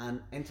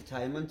and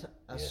entertainment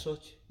as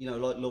such. You know,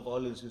 like Love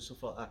Islands and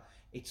stuff like that.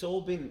 It's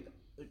all been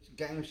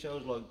game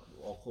shows, like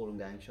I'll call them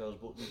game shows,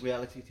 but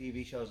reality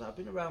TV shows that have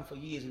been around for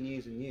years and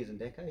years and years and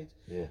decades.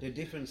 Yeah. The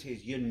difference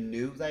is you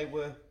knew they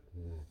were,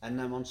 and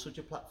they're on such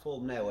a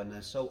platform now, and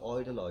they're so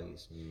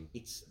idolised.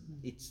 It's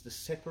the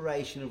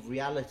separation of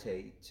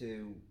reality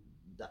to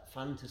that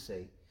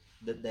fantasy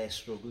that they're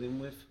struggling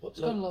with.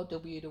 It's kind of like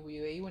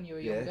WWE when you were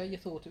younger. You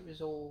thought it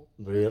was all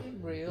real,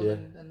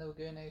 and they were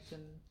going out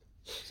and.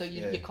 So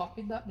you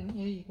copied that, didn't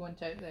you? You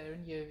went out there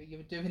and you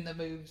were doing the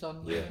moves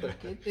on your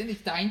kid. And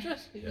it's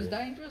dangerous. It was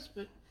dangerous,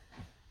 but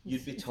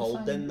you'd be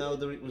told then though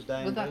that it was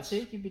dangerous. But that's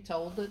it. You'd be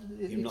told that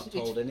you're not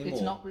told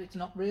anymore. It's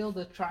not real.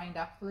 They're trained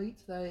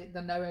athletes. They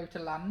know how to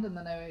land and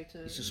they know how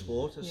to. It's a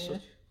sport as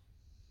such.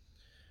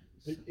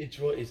 But it's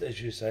right. It's, as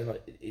you were saying,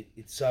 like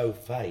it's so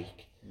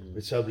fake, but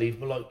it's so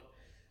believable. Like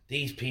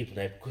these people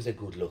now, because they're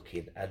good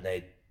looking and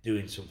they're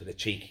doing something a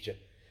cheeky,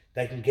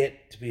 they can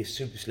get to be a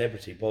super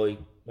celebrity by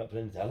not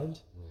playing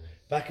talent.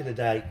 Back in the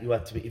day, you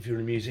had to be, if you were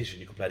a musician,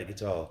 you could play the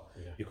guitar,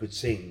 you could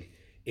sing.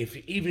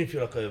 Even if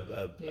you're like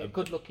a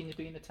good looking, you're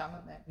being a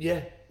talent then.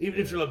 Yeah, even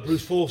if you're like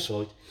Bruce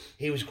Forsyth,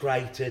 he was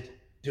great at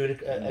doing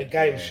a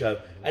game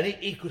show, and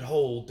he could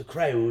hold the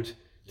crowd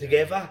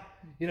together.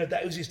 You know,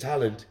 that was his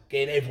talent,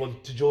 getting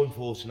everyone to join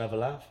force and have a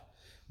laugh.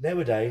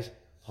 Nowadays,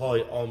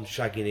 hi, I'm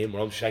shagging him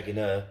or I'm shagging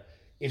her,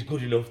 is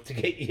good enough to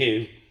get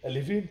you a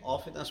living. I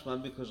think that's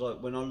mad, because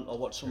like when I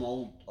watch some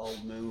old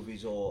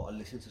movies or I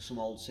listen to some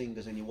old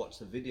singers and you watch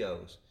the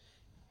videos,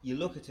 you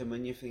look at them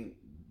and you think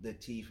their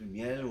teeth are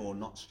yellow or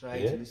not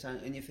straight,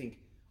 and you think,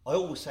 I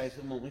always say to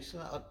them,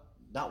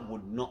 that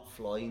would not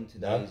fly in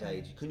today's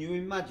age. Can you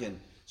imagine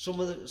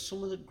some of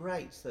the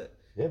greats that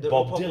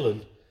Bob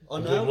Dylan, I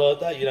know, like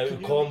that, you know,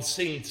 who can't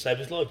sing to save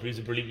his life, but he's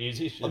a brilliant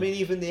musician. I mean,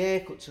 even the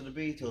haircuts of the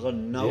Beatles, I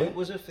know it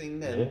was a thing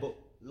then, but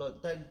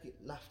like they'd get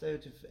laughed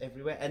out of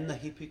everywhere, and the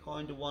hippie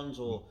kind of ones,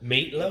 or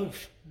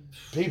Meatloaf,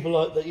 people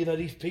like that. You know,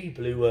 these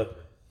people who were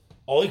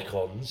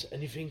icons,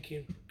 and you're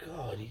thinking,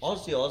 God,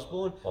 Ozzy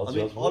Osbourne.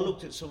 I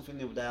looked at something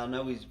the other day. I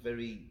know he's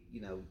very, you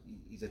know,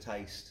 he's a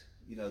taste.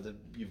 You know, that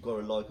you've got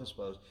to like, I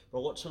suppose. But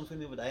I watched something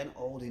the other day, an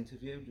old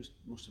interview,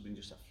 must have been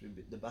just after he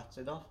bit the bat's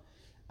head off,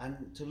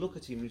 And to look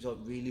at him, he's like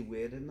really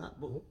weird in that.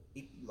 But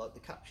like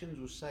the captions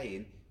were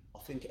saying, I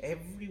think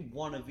every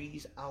one of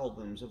his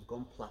albums have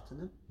gone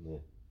platinum. Yeah.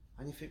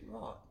 And you think,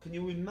 right, can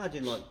you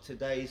imagine like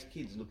today's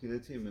kids looking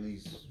at him and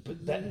he's...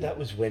 But that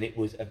was when it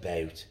was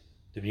about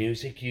the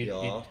music. You'd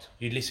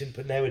listen,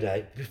 but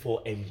nowadays,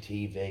 before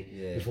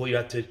MTV, before you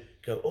had to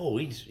go, oh,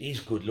 he's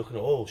good looking,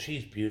 oh,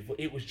 she's beautiful.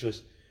 It was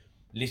just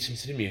listen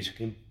to the music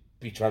and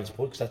be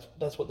transported, because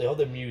that's what they are,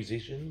 they're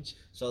musicians.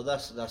 So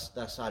that's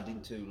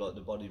adding to like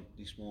the body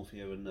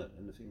dysmorphia and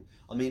the thing.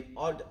 I mean,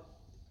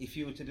 if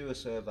you were to do a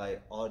survey,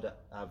 I'd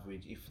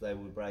average, if they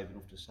were brave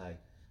enough to say,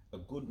 a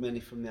good many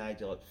from the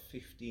age of like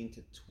 15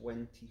 to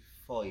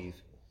 25,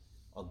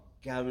 I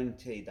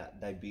guarantee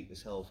that they beat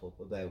themselves up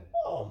about.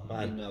 Oh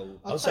man, you know,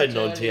 I'd say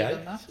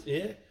 98.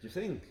 Yeah. Do you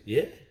think?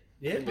 Yeah.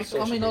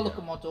 I mean, I look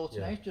at my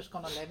daughter now; she's just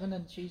gone 11,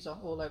 and she's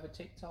all over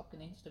TikTok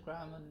and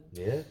Instagram, and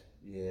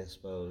yeah, I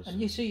suppose.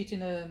 And you see it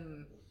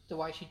in the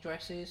way she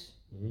dresses.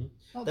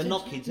 Mm-hmm. They're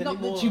not kids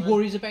anymore. Not that she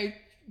worries about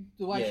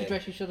the way she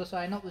dresses, should I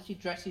say? Not that she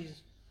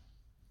dresses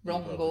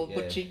wrong,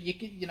 but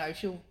you know,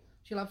 she'll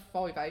have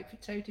 5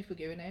 outfits out if we're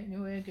going out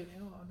anywhere. I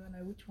don't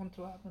know which one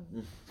to have,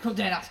 and come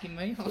down asking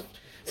me. I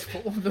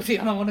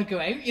don't want to go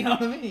out. You know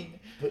what I mean?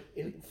 But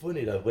it's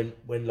funny though,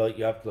 when like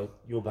you have like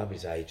your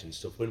baby's age and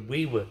stuff. When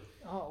we were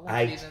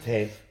 8,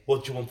 10,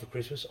 what do you want for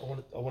Christmas?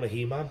 I want a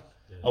He-Man.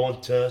 Yeah. I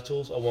want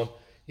Turtles. I want,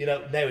 you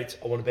know, now it's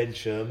I want a Ben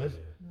Sherman.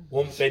 I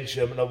want Ben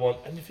Sherman.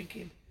 And you're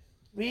thinking,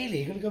 really,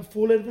 you're going to go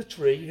fall out of a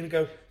tree? You're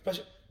going to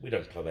go? We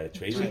don't climb out of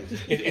trees.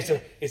 It's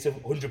a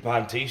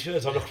 £100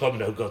 t-shirt. I'm not climbing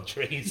no god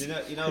trees.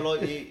 You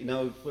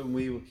know, when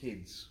we were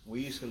kids,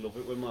 we used to love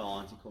it when my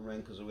auntie come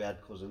round, because we had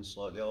cousins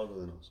slightly older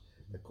than us.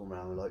 They'd come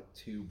round with like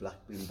 2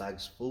 black bin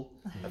bags full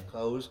of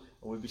clothes,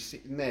 and we'd be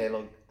sitting there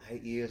like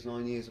 8 years,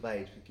 9 years of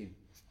age, thinking,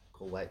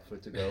 can't wait for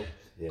it to go.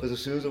 Because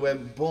as soon as it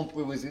went bump,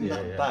 we was in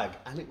that bag,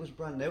 and it was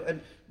brand new.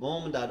 And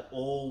Mum and Dad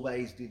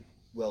always did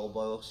well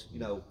by us. You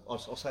know,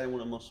 I'll say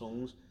one of my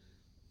songs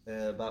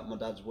about my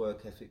dad's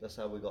work ethic. That's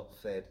how we got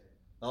fed.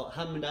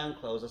 Hand-me-down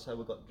clothes, that's how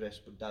we got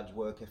dressed, but Dad's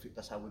work ethic,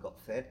 that's how we got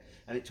fed.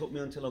 And it took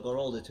me until I got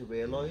older to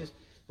realise.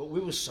 But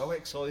we were so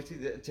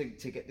excited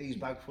to get these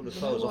bags full of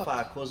clothes off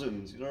our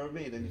cousins, you know what I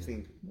mean? And you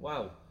think,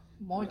 wow.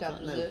 My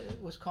dad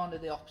was kind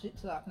of the opposite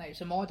to that now.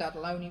 So my dad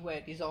will only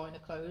wear designer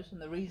clothes,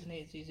 and the reason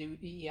is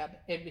he had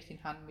everything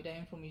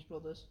hand-me-down from his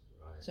brothers.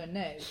 Right. So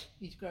now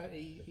he's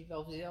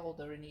obviously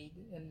older, and he's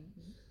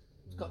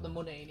got the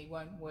money, and he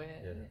won't wear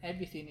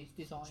everything is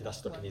designer. See, that's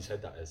stuck in his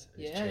head, that is.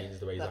 It's changed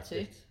the way he's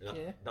acting.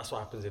 That's what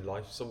happens in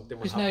life.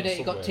 Because no doubt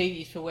he got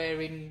teased for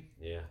wearing.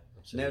 Yeah,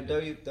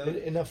 absolutely. Now, don't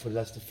enough of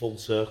that's the full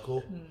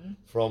circle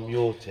from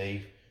your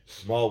teeth,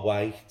 my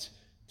weight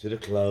to the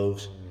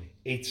clothes.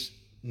 It's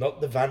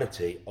not the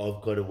vanity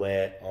I've got to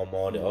wear on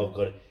mine. I've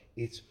got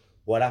it's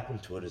what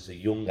happened to it as a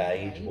young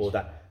age, or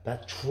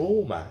that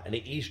trauma, and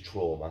it is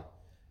trauma,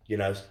 you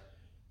know,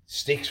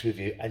 sticks with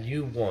you, and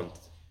you want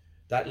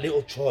that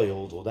little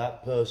child or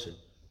that person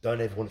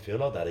don't ever want to feel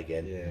like that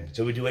again. Yeah.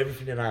 So we do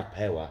everything in our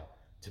power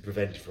to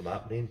prevent it from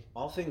happening.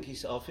 I think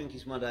it's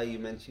mad how you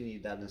mention your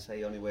dad and say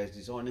he only wears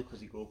designer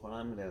because he grew up on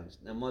hand-me-downs.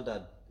 Now my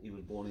dad, he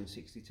was born in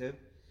 '62,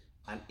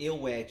 and he'll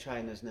wear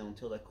trainers now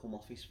until they come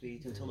off his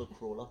feet, until they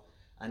crawl off.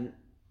 And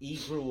he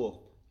grew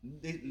up,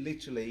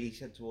 literally, he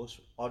said to us,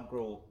 I'd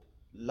grow up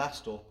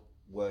last up,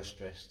 worst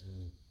dressed.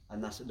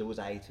 And there was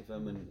 8 of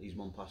them, and his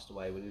mum passed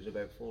away when he was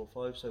about 4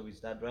 or 5, so his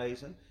dad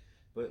raised him.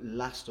 But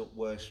last up,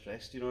 worst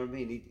dressed, you know what I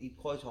mean? He'd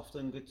quite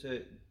often go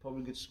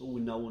to school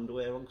with no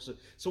underwear on, because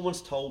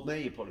someone's told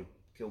me, you'd probably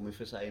kill me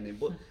for saying it,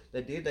 but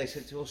they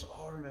said to us,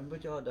 I remember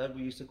your dad,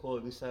 we used to call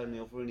him this, that and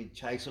the other, and he'd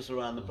chase us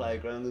around the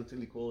playground until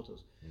he caught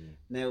us.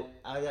 Now,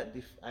 I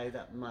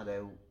that mad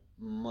how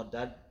my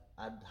dad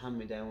had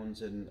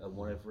hand-me-downs and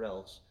whatever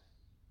else,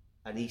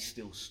 and he's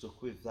still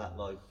stuck with that,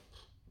 like,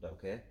 I don't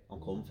care,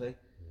 I'm comfy.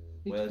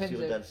 Whereas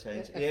your dad's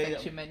saying,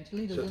 affects you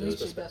mentally, doesn't it?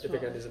 Perspective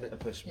again, isn't it? A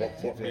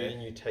perspective. What meaning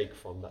you take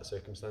from that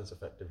circumstance,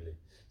 effectively.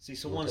 See,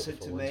 someone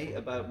said to me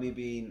about me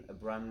being a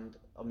brand.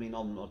 I mean,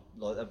 I'm not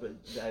like that,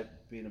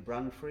 but being a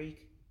brand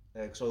freak,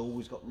 because I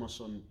always got my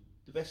son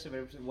the best of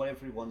everything,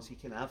 whatever he wants, he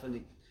can have, and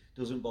it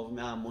doesn't bother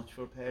me how much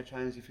for a pair of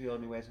trainers if he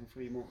only wears them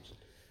 3 months.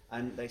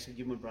 And they said,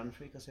 you're a brand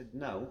freak. I said,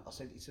 no. I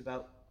said, it's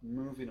about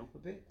moving up a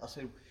bit. I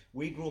said,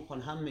 we grew up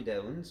on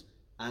hand-me-downs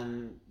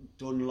and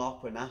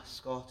Dunlop and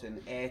Ascot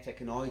and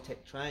Airtech and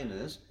High-Tech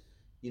trainers,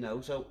 you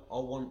know, so I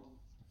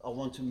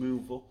want to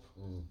move up,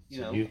 you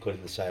know. You've gone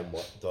in the same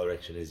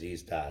direction as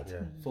his dad.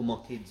 Yeah. For my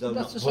kids, though.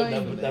 That's the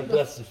same.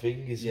 That's the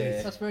thing, isn't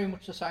it? That's very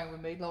much the same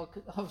with me. Like,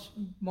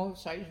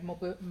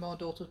 my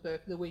daughter's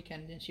birthday the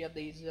weekend, and she had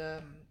these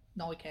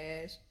Nike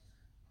Airs.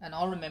 And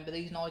I remember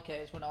these Nike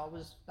Airs when I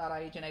was that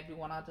age, and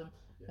everyone had them.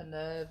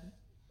 Yeah.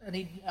 And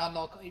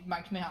it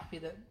makes me happy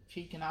that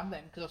she can have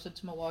them, because I said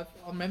to my wife,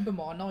 I remember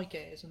my Nike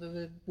Airs, and they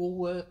were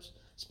Woolworths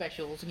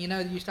specials, and you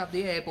know they used to have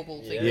the air bubble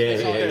thing.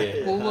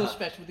 Woolworths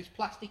special with this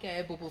plastic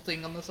air bubble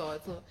thing on the side.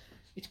 So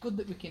it's good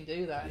that we can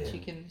do that, and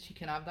she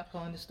can have that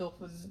kind of stuff.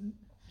 And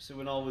so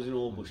when I was in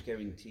Allbush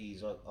getting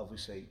teas,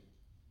 obviously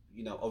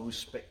you know, I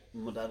respect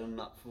my dad and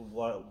that for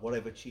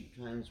whatever cheap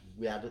trains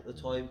we had at the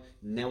time.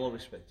 Now I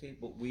respect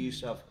it, but we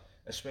used to have,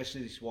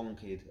 especially this one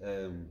kid,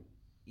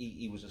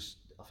 he was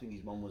I think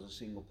his mum was a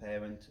single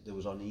parent. There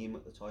was on him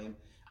at the time,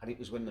 and it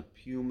was when the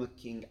Puma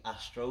King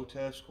Astro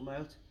turfs come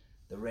out,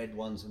 the red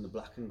ones and the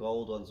black and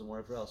gold ones and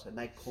whatever else, and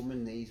they'd come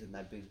in these and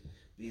they'd be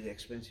the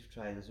expensive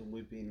trainers, and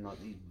we'd be in like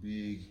these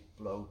big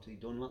bloaty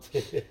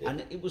Dunlops,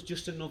 and it was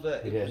just another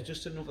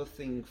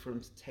thing for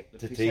them to take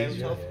the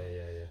piss out of.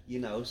 You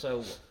know,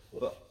 so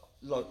but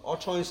like I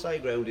try and stay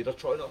grounded. I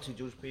try not to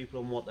judge people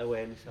on what they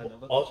wear and say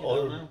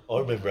no. I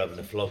remember having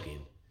a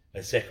flogging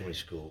at secondary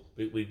school.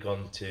 We'd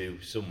gone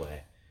to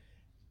somewhere.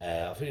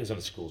 I think it was on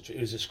a school trip.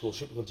 It was a school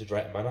trip. We'd gone to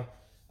Drayton Manor,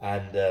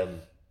 and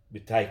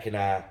we'd taken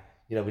our,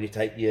 you know, when you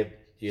take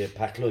your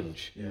packed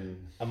lunch,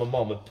 and my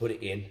mum had put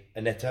it in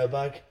a Netto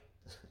bag.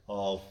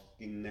 Oh,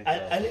 Netto.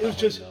 And it was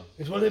just,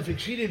 it's one of them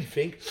things. She didn't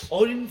think, I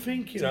didn't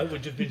think, you know,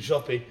 we'd just been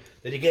shopping.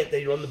 Then you get there,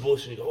 you're on the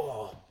bus, and you go,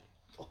 oh,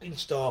 fucking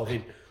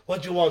starving.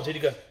 What do you want? And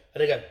you go,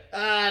 and they go,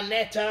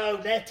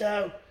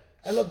 Netto.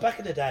 And look, back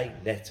in the day,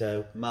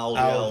 Netto,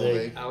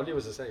 Aldi. Aldi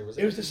was the same, wasn't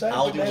it? It was the same.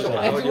 Aldi was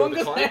Everyone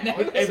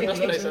got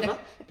Everyone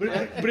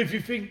but if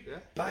you think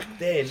back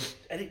then,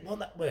 and it wasn't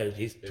that, well, it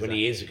is 20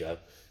 years ago.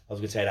 I was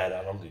going to say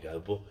that long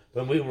ago, but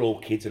when we were all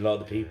kids and a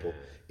lot of the people,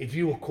 if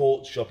you were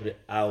caught shopping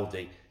at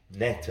Aldi,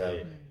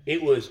 Netto,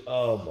 it was,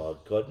 oh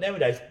my God.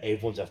 Nowadays,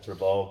 everyone's after a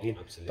bargain.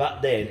 Absolutely.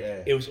 Back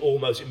then, it was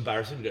almost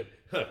embarrassing to go,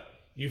 huh,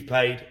 you've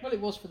paid. Well, it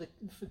was for kids.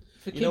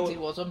 It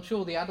was. I'm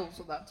sure the adults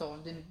at that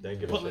time didn't. Don't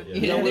give a shit.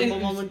 You know, when my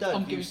mum and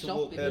dad used to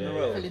walk down the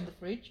road, fill in the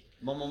fridge.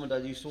 My mum and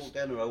dad used to walk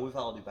down the road with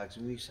Aldi bags,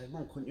 and we used to say,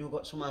 Mum, couldn't you have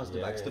got some Asda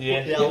bags to put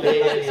the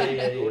Aldi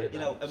bags? You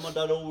know, and my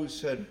dad always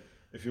said,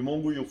 if you're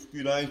hungry,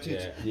 you'll eat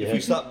it. Yeah. If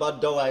you start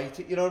bad, don't eat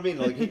it. You know what I mean?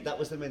 Like that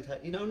was the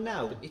mentality. You know,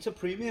 now it's a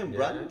premium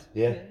brand.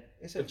 Yeah.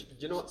 It's Do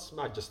you know what's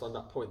mad? Just on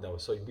that point though,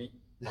 so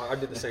I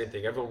did the same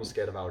thing. Everyone was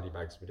scared of Aldi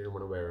bags. We didn't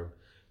want to wear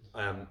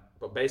them.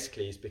 But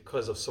basically, it's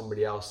because of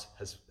somebody else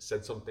has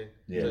said something.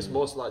 So it's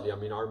most likely. I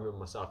mean, I remember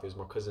myself. It was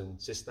my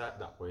cousin's sister at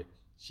that point.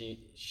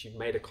 She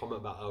made a comment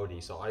about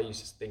Aldi. So I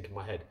used to think in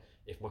my head,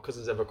 if my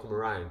cousins ever come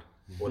around,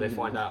 or they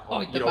find out,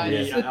 me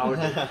at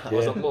Aldi, I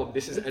was like, Mum,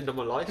 this is the end of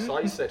my life. So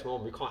I used to say to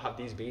Mum, we can't have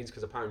these beans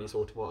because apparently it's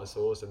all tomato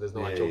sauce and there's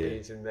no actual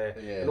beans in there,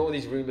 and all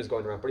these rumours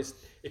going around. But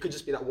it could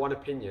just be that one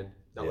opinion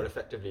that would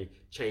effectively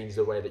change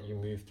the way that you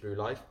move through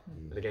life.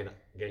 And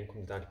again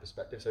comes down to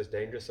perspective, so it's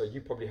dangerous. So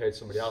you probably heard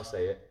somebody else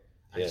say it,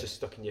 and it's just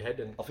stuck in your head.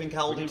 And I think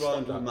Aldi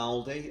rhymed with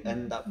Maldi,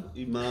 and that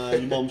my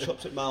mum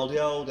shops at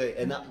Aldi,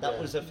 and that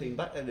was the thing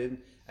back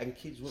then. And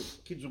kids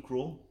were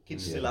cruel.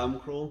 Kids still am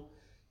cruel.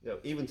 You know,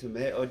 even to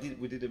me,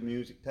 we did a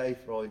music day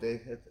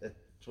Friday at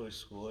Troy's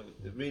school. It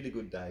was a really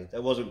good day.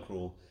 That wasn't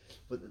cruel,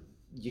 but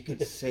you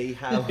could see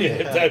how.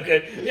 It's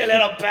okay. You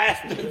little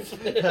bastards.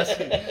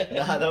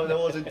 No, that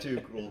wasn't too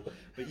cruel.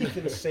 But you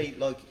can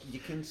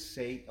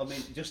see. I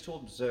mean, just to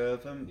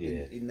observe them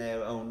in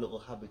their own little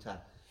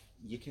habitat,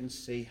 you can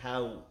see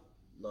how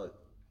like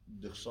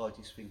the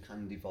slightest thing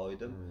can divide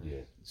them.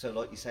 So,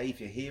 like you say, if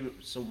you hear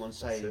someone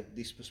say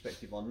this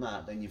perspective on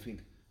that, then you think,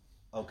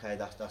 okay,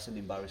 that's an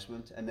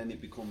embarrassment, and then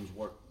it becomes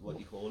what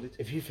you call it.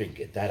 If you think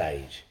at that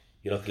age,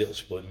 you're like a little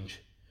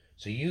sponge,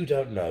 so you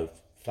don't know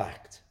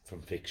fact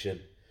from fiction.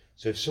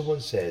 So if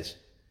someone says,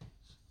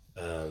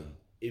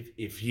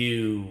 if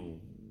you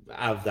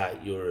have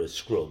that, you're a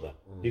scrubber,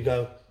 you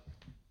go,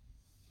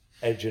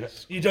 how do you know?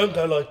 You don't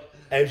go like,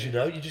 how do you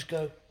know? You just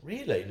go,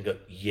 really? And you go,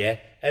 yeah,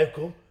 how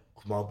come?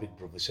 My big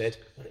brother said,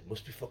 well, it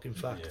must be fucking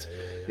fact.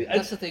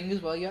 That's the thing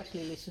as well. You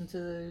actually listen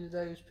to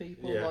those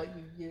people, like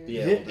you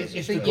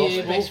it's think the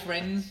you're best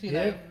friends. You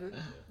know.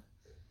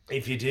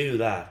 If you do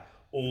that,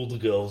 all the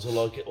girls are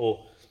like it.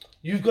 Or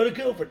you've got a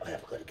girlfriend. I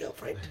haven't got a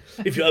girlfriend.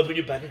 If you open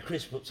your bag of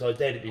crisps upside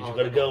down, it means you've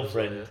got a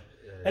girlfriend.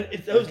 And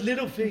it's those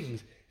little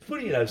things. It's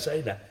funny, you know,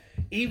 saying that.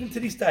 Even to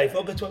this day, if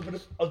I go to open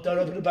I don't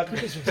open the back of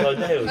this upside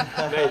down.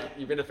 Mate,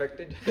 you've been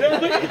affected. No,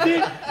 but you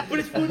did. But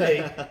it's funny.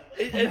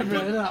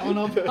 That one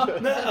up.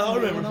 No, I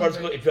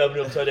remember if you open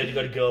it upside down, you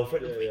got a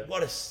girlfriend.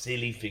 What a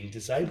silly thing to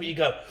say. But you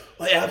go,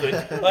 I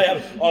haven't.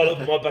 I'll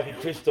open my back of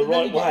crisps the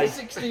right way. You're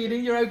 16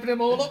 and you're opening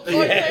them all up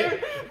right there.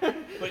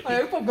 I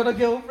hope I've got a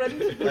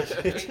girlfriend.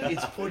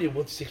 It's funny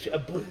once 16,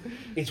 but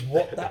it's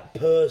what that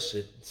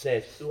person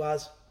says who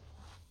has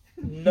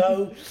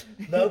no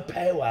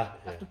power.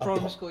 After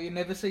primary school, you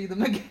never see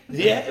them again.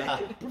 Yeah,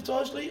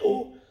 precisely.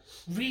 Or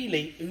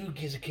really, who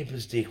gives a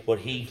kipper's dick what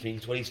he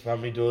thinks, what his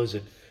family does?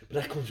 But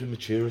that comes with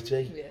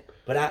maturity. Yeah.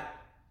 But at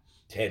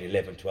 10,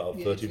 11,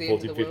 12, 13,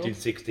 14, 15,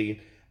 16,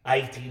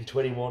 18,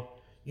 21,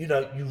 you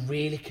know, you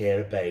really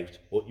care about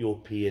what your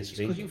peers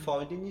think. Because you're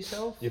finding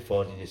yourself. You're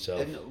finding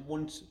yourself. And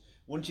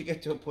once you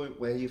get to a point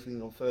where you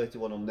think, I'm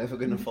 31, I'm never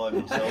going to find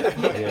myself.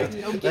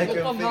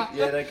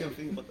 They can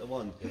think what they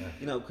want.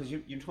 You know, because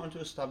you're trying to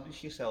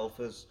establish yourself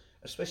as,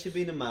 especially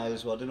being a male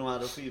as well. I don't know how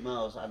the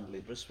females handle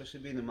it, but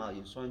especially being a male,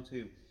 you're trying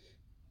to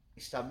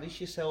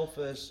establish yourself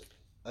as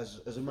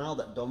a male,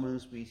 that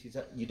dominant species.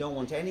 That you don't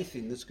want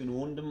anything that's going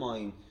to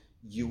undermine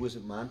you as a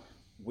man,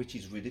 which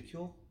is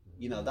ridicule.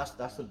 You know,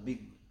 that's a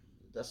big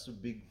that's the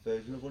big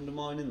version of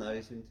undermining, though,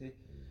 isn't it?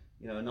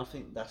 You know, and I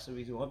think that's the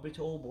reason why. But it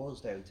all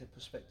boils down to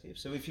perspective.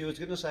 So if you were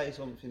going to say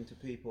something to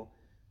people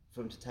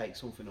for them to take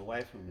something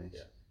away from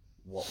this,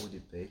 what would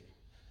it be?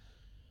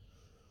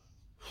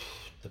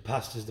 The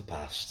past is the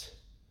past.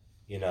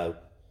 You know,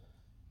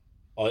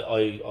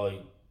 I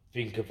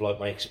think of like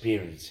my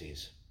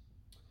experiences.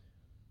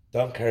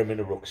 Don't carry them in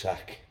a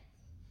rucksack.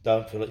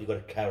 Don't feel like you've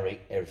got to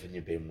carry everything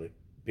you've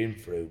been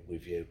through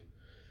with you.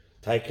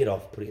 Take it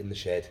off, put it in the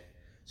shed,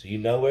 so you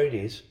know where it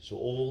is. So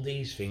all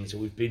these things that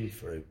we've been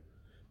through,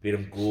 be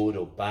them good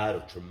or bad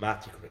or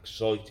traumatic or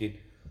exciting,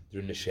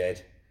 they're in the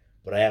shed.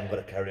 But I haven't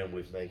got to carry them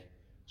with me.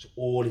 So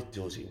all it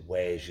does, it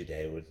wears you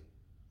down.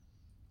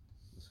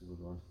 That's a good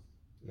one.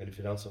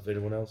 Anything else off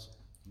anyone else?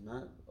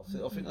 No,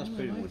 I think that's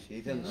pretty much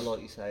it. And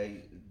like you say,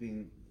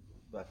 being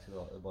back to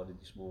like the body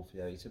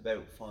dysmorphia, it's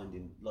about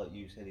finding, like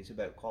you said, it's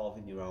about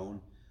carving your own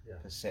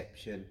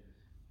perception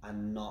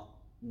and not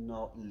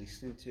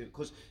listening to,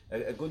 because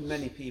a good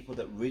many people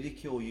that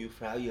ridicule you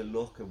for how you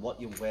look and what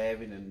you're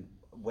wearing and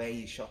where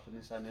you're shopping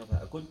and stuff,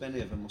 a good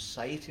many of them will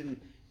say it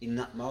in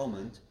that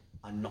moment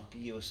and not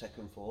give you a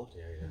second thought.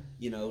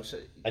 You know, so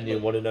and you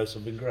want to know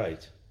something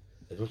great?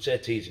 As much as they're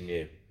teasing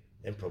you,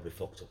 they're probably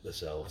fucked up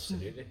themselves.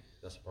 Absolutely,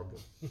 that's a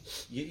problem.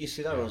 you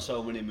see that on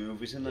so many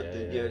movies, and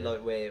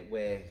like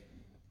where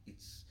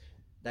it's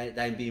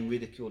they're being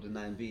ridiculed and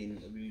they're being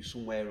abused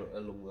somewhere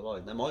along the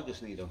line. They might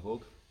just need a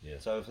hug. Yeah.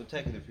 So if they're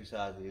taking the piss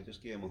out of you,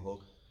 just give them a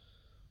hug.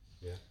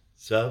 Yeah.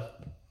 So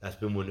that's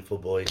been wonderful,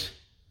 boys.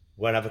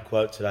 Won't have a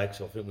quote today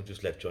because I think we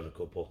just left you on a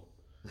couple.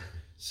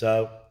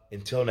 So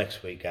until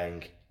next week,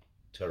 gang.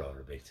 Ta-ra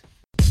a bit.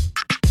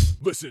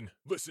 Listen.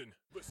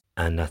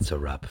 And that's a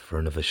wrap for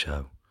another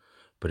show.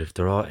 But if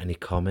there are any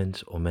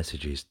comments or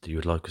messages that you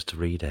would like us to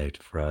read out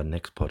for our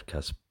next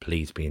podcast,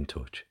 please be in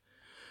touch.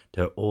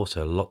 There are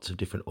also lots of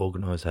different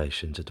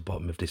organisations at the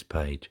bottom of this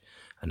page,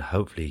 and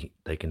hopefully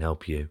they can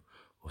help you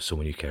or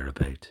someone you care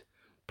about.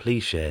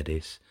 Please share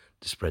this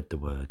to spread the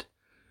word.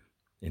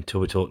 Until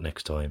we talk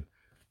next time,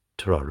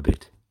 ta-ra a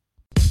bit.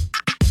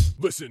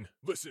 Listen.